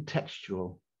dry and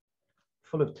textural,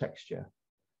 full of texture.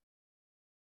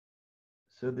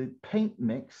 So the paint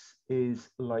mix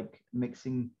is like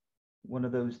mixing one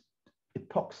of those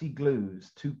epoxy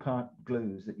glues, two-part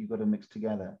glues that you've got to mix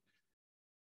together.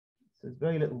 So there's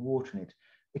very little water in it.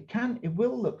 It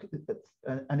will look,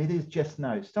 and it is just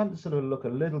now, it's starting to sort of look a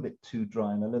little bit too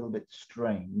dry and a little bit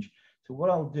strange. So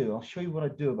what I'll do, I'll show you what I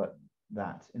do about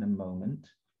that in a moment.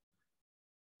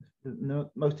 The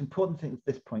most important thing at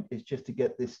this point is just to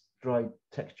get this dry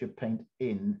texture paint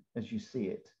in as you see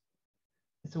it.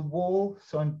 It's a wall,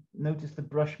 so notice the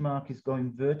brush mark is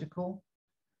going vertical.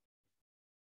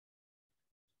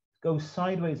 It goes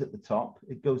sideways at the top.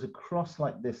 It goes across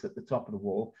like this at the top of the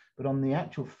wall, but on the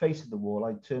actual face of the wall,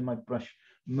 I turn my brush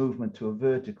movement to a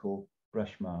vertical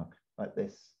brush mark like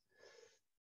this.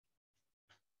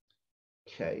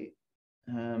 Okay.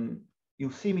 You'll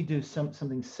see me do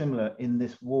something similar in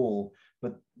this wall,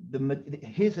 but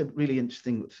here's a really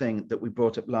interesting thing that we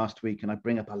brought up last week, and I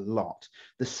bring up a lot,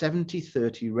 the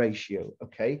 70-30 ratio,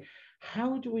 okay?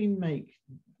 How do we make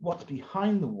what's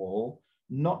behind the wall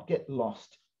not get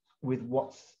lost with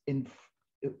what's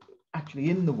actually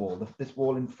in the wall, this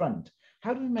wall in front?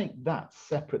 How do we make that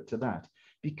separate to that?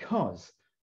 Because,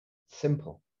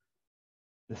 simple.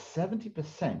 The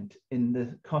 70% in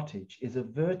the cottage is a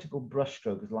vertical brush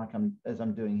stroke, as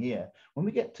I'm doing here. When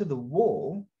we get to the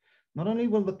wall, not only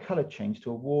will the color change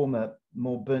to a warmer,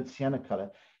 more burnt sienna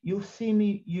color, you'll see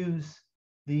me use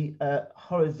the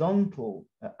horizontal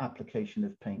application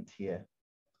of paint here,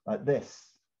 like this,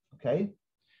 okay?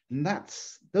 And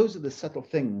those are the subtle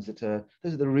things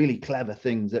those are the really clever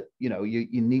things that, you know,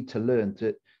 you need to learn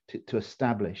to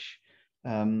establish.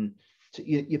 So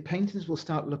your paintings will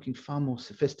start looking far more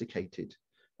sophisticated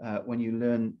when you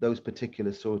learn those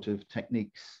particular sort of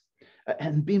techniques.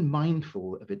 and being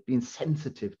mindful of it, being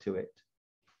sensitive to it.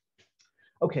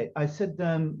 Okay, I said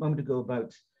a moment ago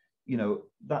about, you know,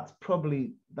 that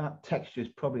texture is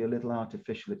probably a little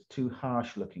artificial. It's too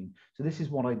harsh looking. So this is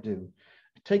what I do.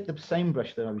 I take the same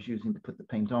brush that I was using to put the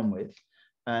paint on with,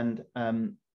 and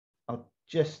I'll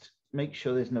just make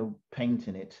sure there's no paint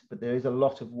in it, but there is a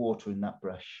lot of water in that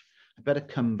brush. I better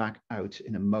come back out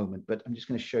in a moment, but I'm just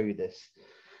going to show you this.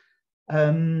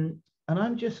 And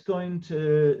I'm just going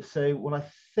to say, well, I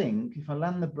think if I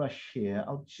land the brush here,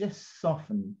 I'll just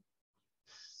soften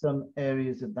some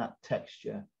areas of that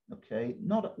texture. Okay,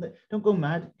 don't go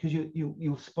mad, because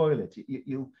you'll spoil it.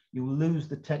 You'll lose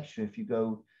the texture if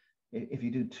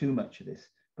you do too much of this.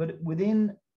 But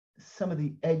within some of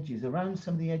the edges, around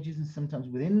some of the edges, and sometimes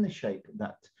within the shape of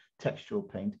that textural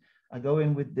paint, I go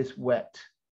in with this wet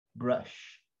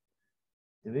brush.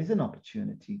 There is an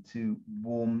opportunity to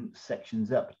warm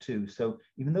sections up too. So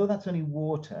even though that's only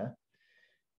water,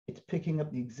 it's picking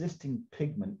up the existing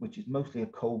pigment, which is mostly a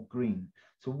cold green.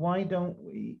 So why don't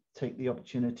we take the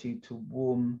opportunity to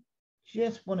warm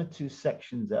just one or two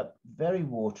sections up, very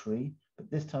watery, but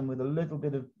this time with a little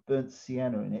bit of burnt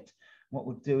sienna in it. What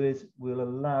we'll do is we'll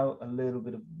allow a little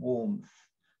bit of warmth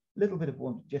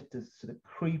just to sort of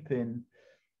creep in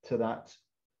to that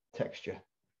texture.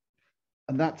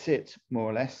 And that's it, more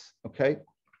or less, okay?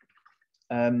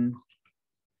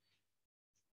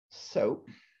 So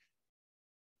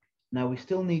now we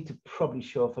still need to probably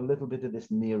show off a little bit of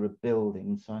this nearer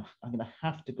building. So I'm going to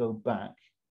have to go back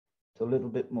to a little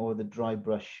bit more of the dry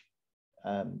brush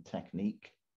technique.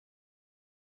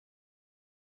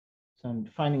 So I'm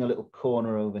finding a little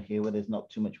corner over here where there's not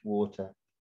too much water,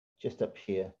 just up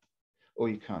here. Oh,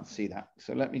 you can't see that.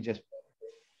 So let me just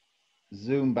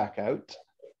zoom back out.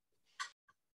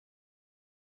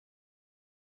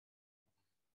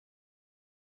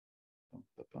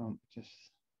 Just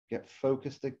get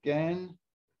focused again.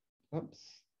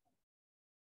 Oops.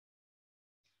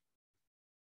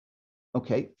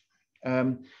 Okay.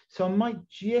 So I might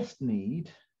just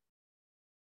need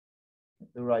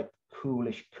the right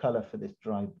coolish color for this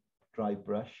dry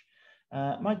brush.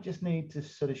 Might just need to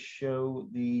sort of show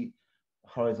the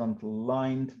horizontal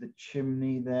line to the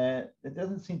chimney there. There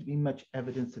doesn't seem to be much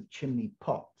evidence of chimney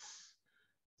pots,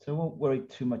 so I won't worry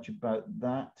too much about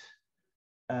that.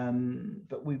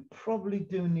 But we probably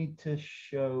do need to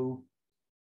show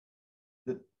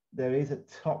that there is a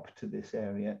top to this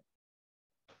area.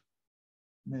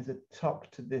 And there's a top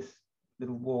to this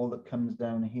little wall that comes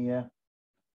down here.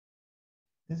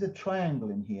 There's a triangle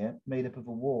in here made up of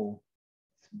a wall.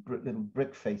 Little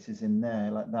brick faces in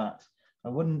there like that. I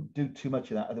wouldn't do too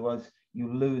much of that, otherwise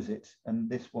you lose it and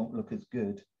this won't look as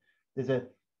good.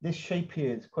 This shape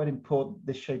here, it's quite important.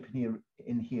 This shape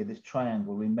in here, this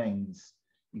triangle remains.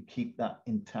 You keep that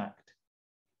intact.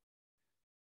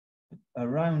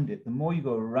 Around it, the more you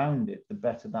go around it, the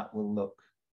better that will look.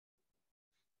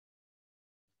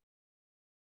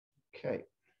 Okay.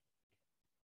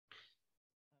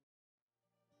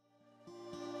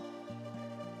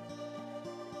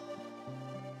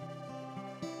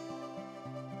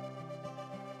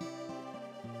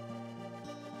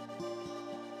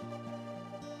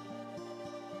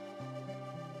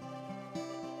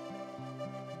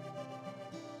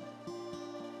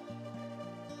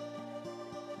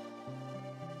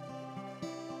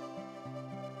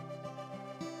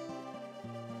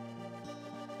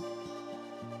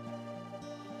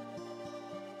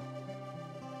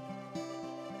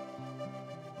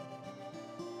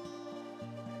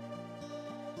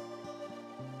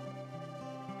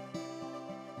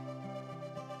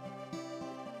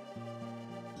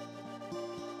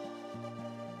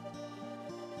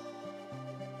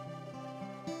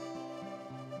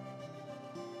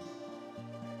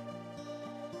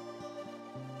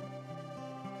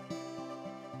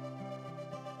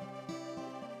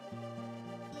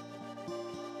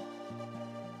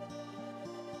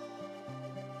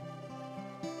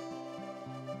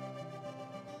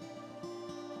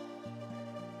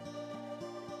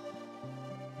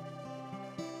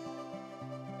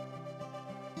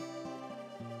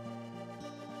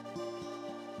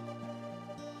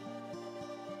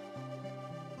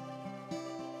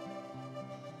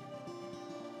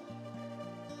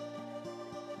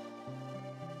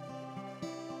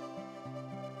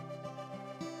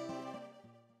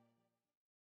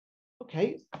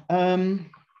 Okay,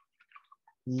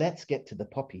 let's get to the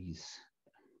poppies.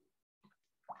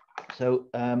 So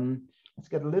let's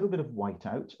get a little bit of white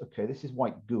out. Okay, this is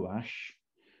white gouache.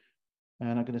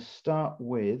 And I'm going to start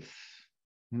with,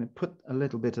 I'm going to put a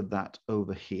little bit of that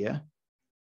over here.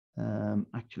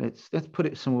 Actually, let's put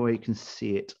it somewhere where you can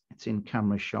see it. It's in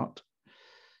camera shot.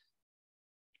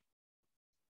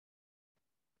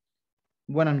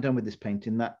 when I'm done with this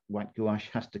painting, that white gouache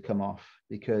has to come off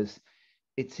because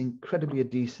it's incredibly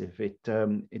adhesive. It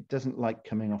doesn't like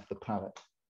coming off the palette,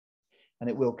 and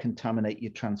it will contaminate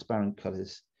your transparent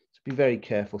colors. So be very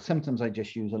careful. Sometimes I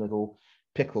just use a little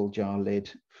pickle jar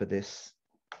lid for this.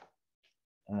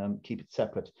 Keep it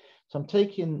separate. So I'm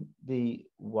taking the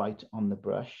white on the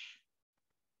brush.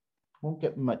 Won't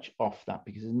get much off that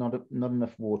because there's not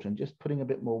enough water, and just putting a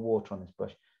bit more water on this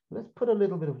brush. Let's put a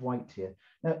little bit of white here.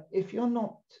 Now, if you're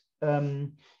not,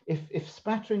 if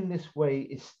spattering this way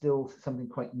is still something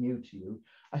quite new to you,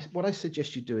 what I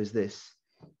suggest you do is this.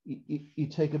 You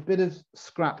take a bit of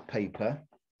scrap paper,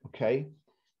 okay,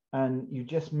 and you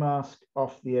just mask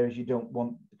off the areas you don't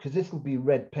want, because this will be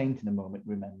red paint in a moment,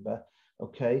 remember,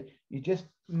 okay? You just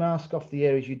mask off the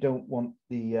areas you don't want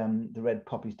the red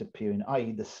poppies to appear in,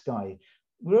 i.e. the sky.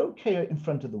 We're okay in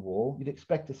front of the wall. You'd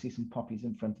expect to see some poppies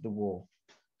in front of the wall.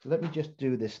 So let me just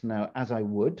do this now as I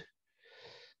would.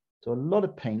 So a lot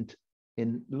of paint, a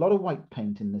lot of white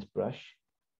paint in this brush.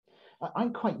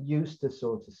 I'm quite used to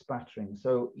sort of spattering,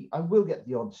 so I will get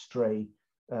the odd stray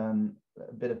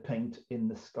bit of paint in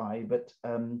the sky, but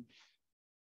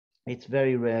it's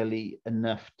very rarely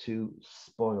enough to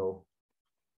spoil.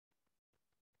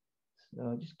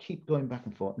 So just keep going back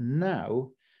and forth. Now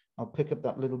I'll pick up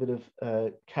that little bit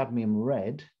of cadmium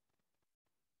red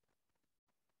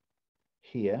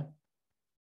here,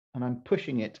 and I'm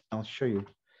pushing it. I'll show you.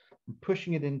 I'm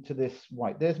pushing it into this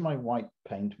white. There's my white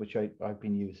paint, which I've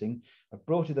been using. I've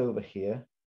brought it over here,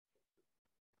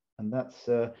 and that's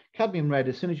cadmium red.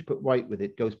 As soon as you put white with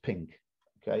it, goes pink,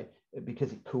 okay,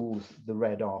 because it cools the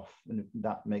red off, and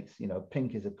that makes, you know,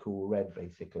 pink is a cool red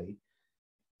basically.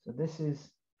 So this is,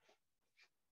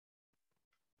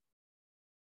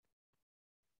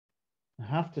 I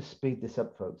have to speed this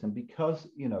up, folks, and because,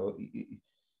 you know,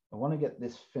 I want to get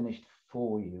this finished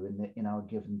for you in our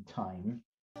given time.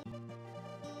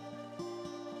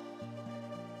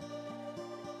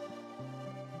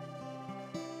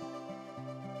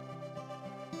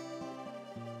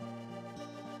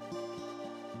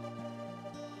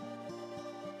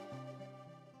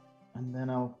 And then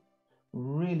I'll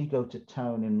really go to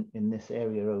town in this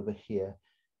area over here,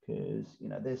 because, you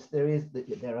know,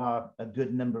 there are a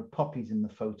good number of poppies in the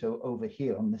photo over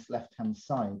here on this left hand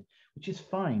side, which is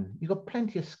fine. You've got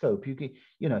plenty of scope. You can,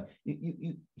 you know,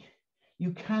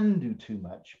 you can do too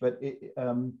much, but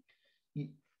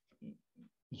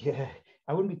yeah,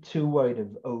 I wouldn't be too worried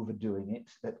of overdoing it.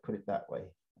 Let's put it that way.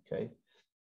 Okay.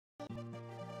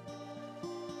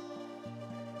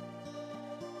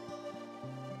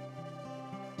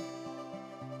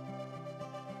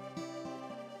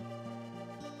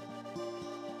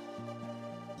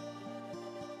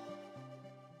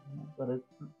 Got a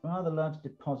rather large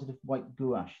deposit of white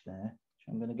gouache there, which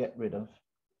I'm going to get rid of.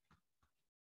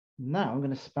 Now I'm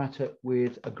going to spatter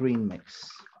with a green mix.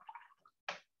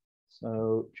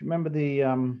 So do you remember the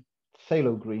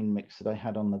phthalo green mix that I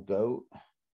had on the go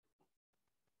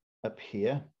up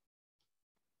here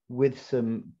with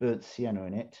some burnt sienna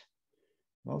in it?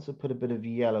 I'll also put a bit of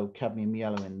yellow, cadmium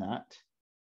yellow in that.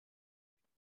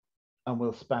 And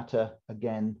we'll spatter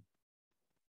again.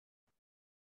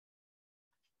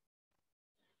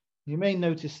 You may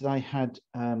notice that I had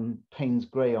Payne's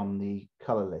Grey on the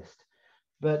color list,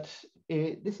 but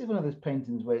this is one of those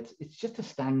paintings where it's just a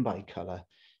standby color.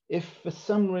 If for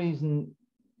some reason,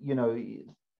 you know,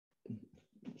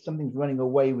 something's running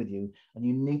away with you and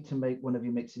you need to make one of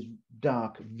your mixes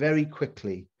dark very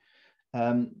quickly,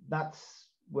 that's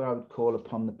where I would call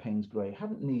upon the Payne's Grey. I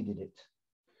haven't needed it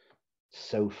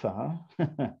so far.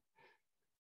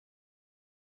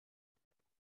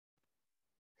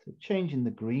 So changing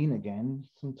the green again,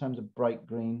 sometimes a bright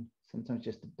green, sometimes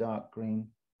just a dark green.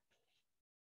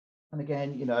 And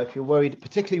again, you know, if you're worried,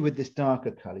 particularly with this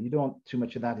darker color, you don't want too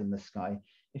much of that in the sky.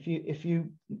 If you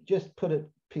just put a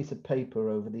piece of paper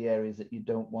over the areas that you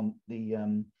don't want the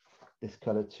this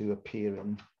color to appear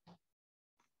in.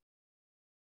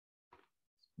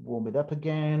 Warm it up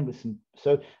again with some,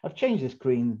 so I've changed this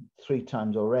green 3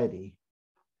 times already.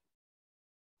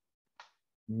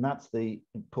 And that's the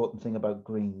important thing about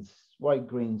greens. Why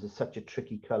greens are such a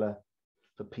tricky color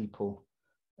for people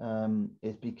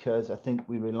is because I think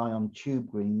we rely on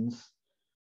tube greens,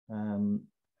 you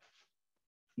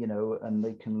know, and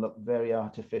they can look very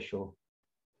artificial.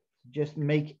 Just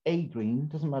make a green,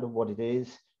 doesn't matter what it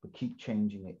is, but keep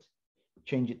changing it.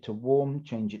 Change it to warm,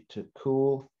 change it to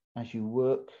cool as you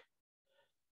work.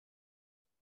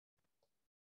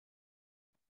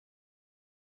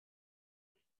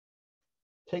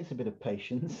 Takes a bit of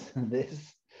patience,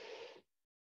 this.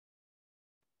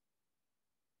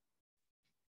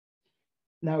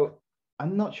 Now,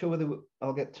 I'm not sure whether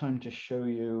I'll get time to show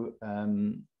you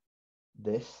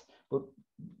this, but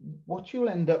what you'll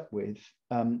end up with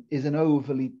is an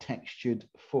overly textured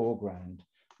foreground.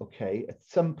 Okay, at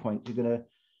some point you're gonna,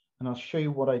 and I'll show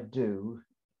you what I do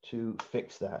to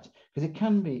fix that, because it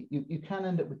can be, you can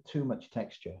end up with too much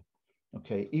texture.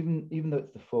 Okay, even though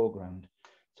it's the foreground.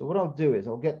 So what I'll do is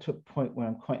I'll get to a point where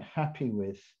I'm quite happy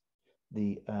with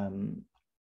the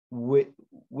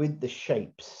with the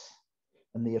shapes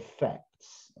and the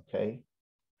effects. Okay,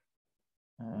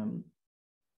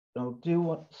 I'll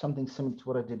do something similar to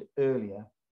what I did earlier.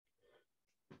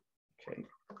 Okay,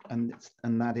 and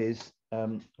that is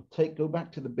go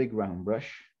back to the big round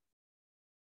brush,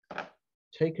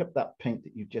 take up that paint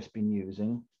that you've just been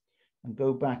using, and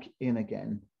go back in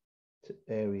again to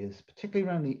areas, particularly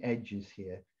around the edges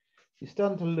here. You're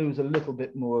starting to lose a little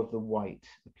bit more of the white.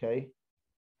 Okay.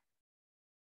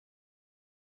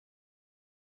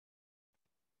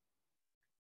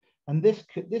 And this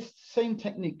same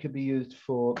technique could be used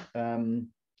for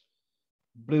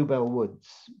bluebell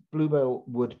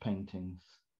wood paintings.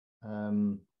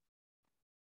 So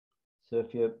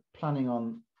if you're planning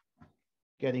on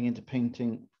getting into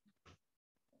painting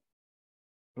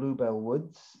bluebell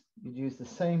woods, you'd use the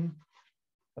same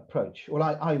approach. Well,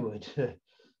 I would.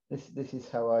 This is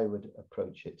how I would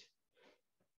approach it.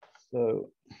 So,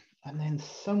 and then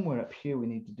somewhere up here we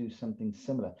need to do something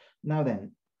similar. Now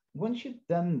then, once you've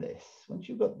done this, once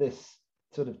you've got this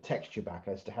sort of texture back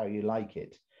as to how you like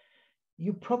it,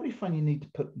 you probably find you need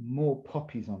to put more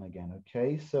poppies on again.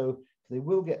 Okay, so they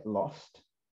will get lost.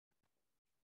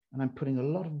 And I'm putting a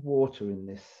lot of water in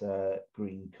this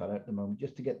green color at the moment,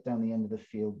 just to get down the end of the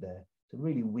field there. It's a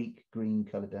really weak green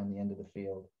color down the end of the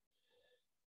field.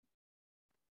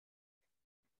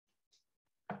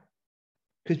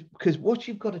 Because what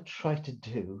you've got to try to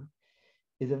do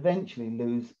is eventually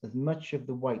lose as much of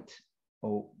the white,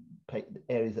 or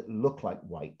areas that look like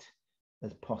white,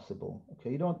 as possible.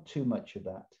 Okay, you don't want too much of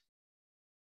that.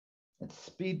 Let's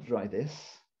speed dry this.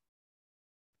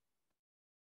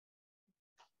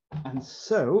 And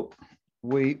so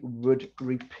we would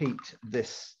repeat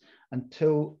this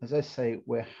until, as I say,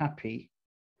 we're happy.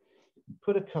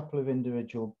 Put a couple of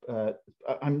individual,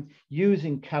 I'm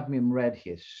using cadmium red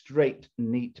here, straight,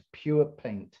 neat, pure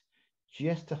paint,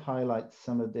 just to highlight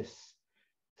some of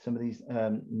these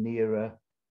nearer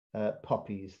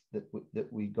poppies that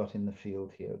we got in the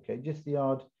field here. Okay, just the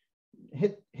odd,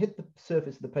 hit the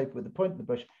surface of the paper with the point of the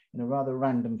brush in a rather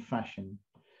random fashion.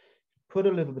 Put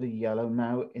a little bit of yellow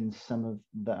now in some of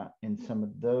that, in some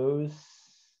of those.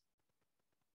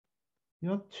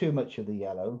 Not too much of the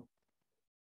yellow.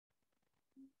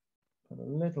 Put a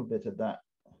little bit of that.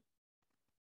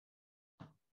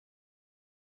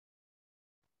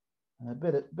 And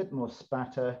a bit more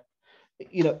spatter.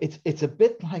 You know, it's a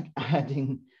bit like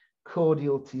adding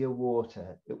cordial to your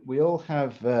water. We all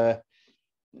have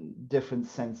different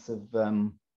sense of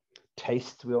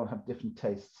taste. We all have different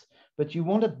tastes, but you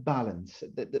want a balance.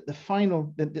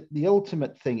 The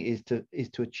ultimate thing is to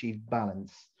achieve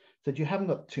balance, so that you haven't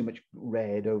got too much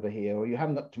red over here, or you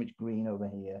haven't got too much green over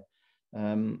here.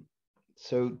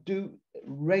 So do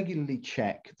regularly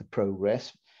check the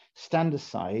progress. Stand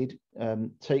aside,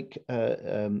 have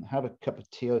a cup of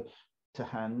tea to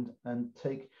hand, and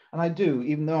I do,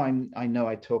 even though I know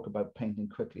I talk about painting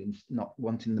quickly and not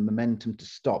wanting the momentum to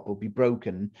stop or be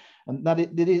broken, and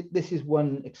this is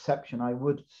one exception I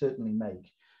would certainly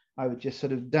make. I would just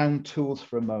sort of down tools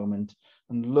for a moment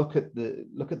and look at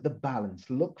the balance.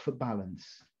 Look for balance.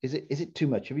 Is it too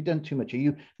much? Have you done too much? Are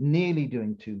you nearly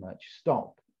doing too much?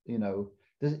 Stop. You know,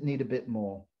 does it need a bit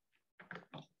more?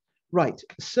 Right,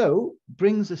 so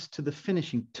brings us to the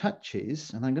finishing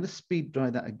touches, and I'm going to speed dry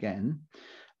that again.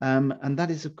 And that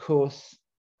is, of course,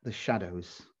 the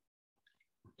shadows.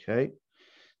 Okay.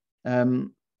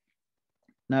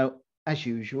 Now, as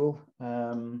usual,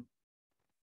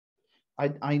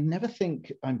 I never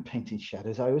think I'm painting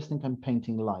shadows. I always think I'm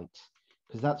painting light,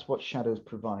 because that's what shadows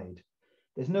provide.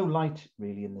 There's no light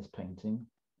really in this painting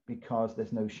because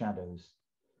there's no shadows.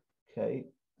 Okay.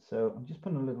 So I'm just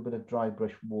putting a little bit of dry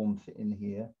brush warmth in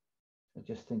here. I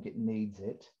just think it needs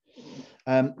it.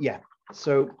 Yeah,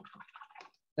 so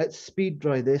let's speed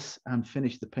dry this and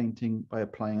finish the painting by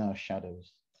applying our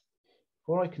shadows.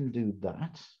 Before I can do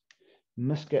that, I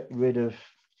must get rid of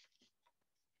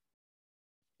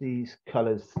these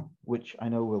colors, which I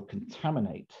know will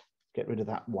contaminate. Get rid of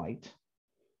that white.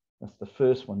 That's the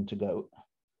first one to go.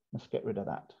 Let's get rid of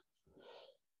that.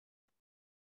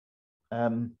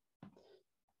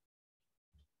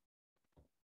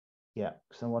 Yeah,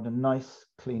 because I want a nice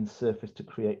clean surface to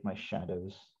create my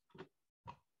shadows.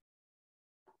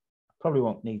 Probably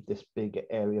won't need this big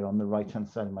area on the right-hand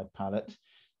side of my palette.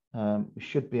 We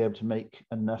should be able to make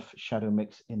enough shadow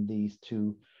mix in these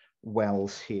two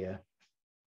wells here.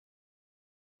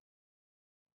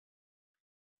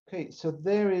 Okay, so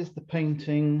there is the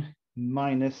painting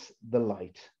minus the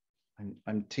light.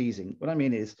 I'm teasing. What I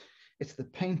mean is, it's the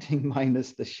painting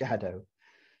minus the shadow.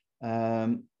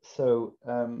 You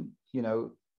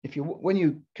know, when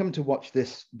you come to watch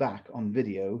this back on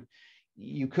video,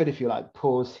 you could, if you like,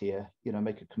 pause here, you know,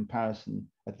 make a comparison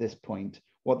at this point,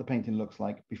 what the painting looks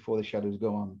like before the shadows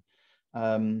go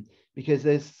on. Because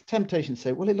there's temptation to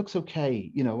say, well, it looks okay,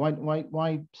 you know,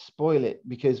 why spoil it?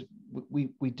 Because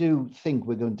we do think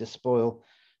we're going to spoil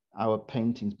our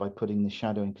paintings by putting the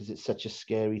shadow in, because it's such a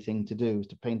scary thing to do, is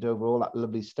to paint over all that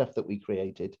lovely stuff that we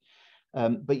created.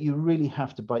 But you really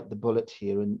have to bite the bullet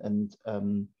here, and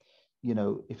you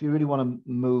know, if you really want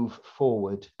to move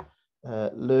forward,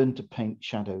 learn to paint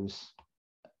shadows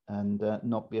and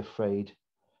not be afraid.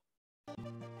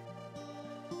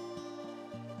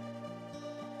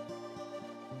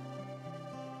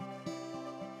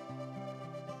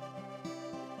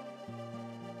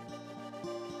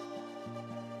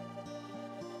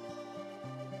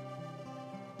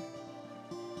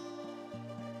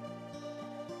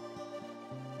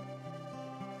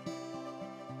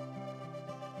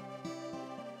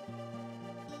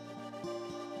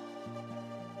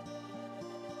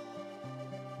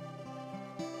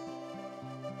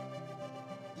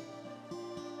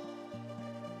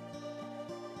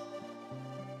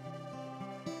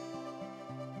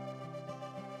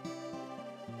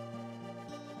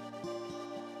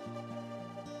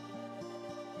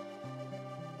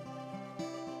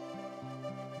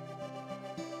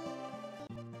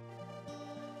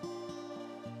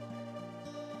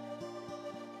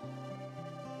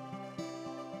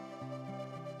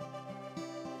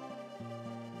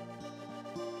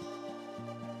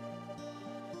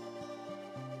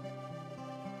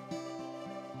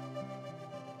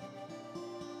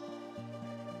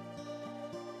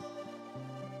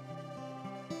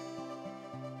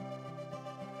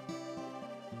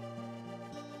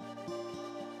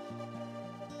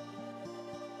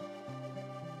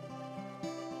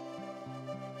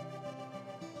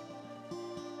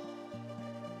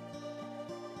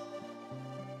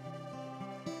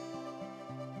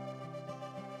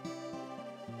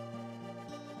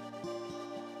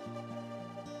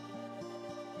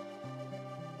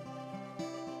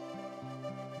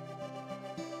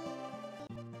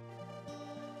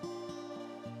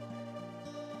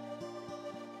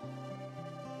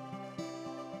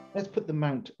 Let's put the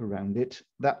mount around it.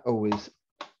 That always,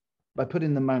 by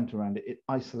putting the mount around it, it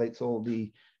isolates all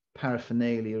the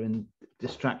paraphernalia and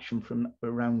distraction from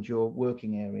around your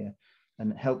working area,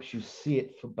 and it helps you see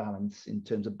it for balance, in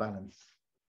terms of balance.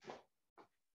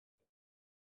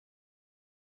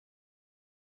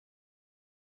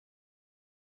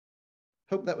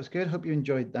 Hope that was good. Hope you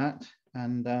enjoyed that,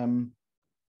 and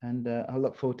I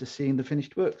look forward to seeing the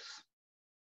finished works.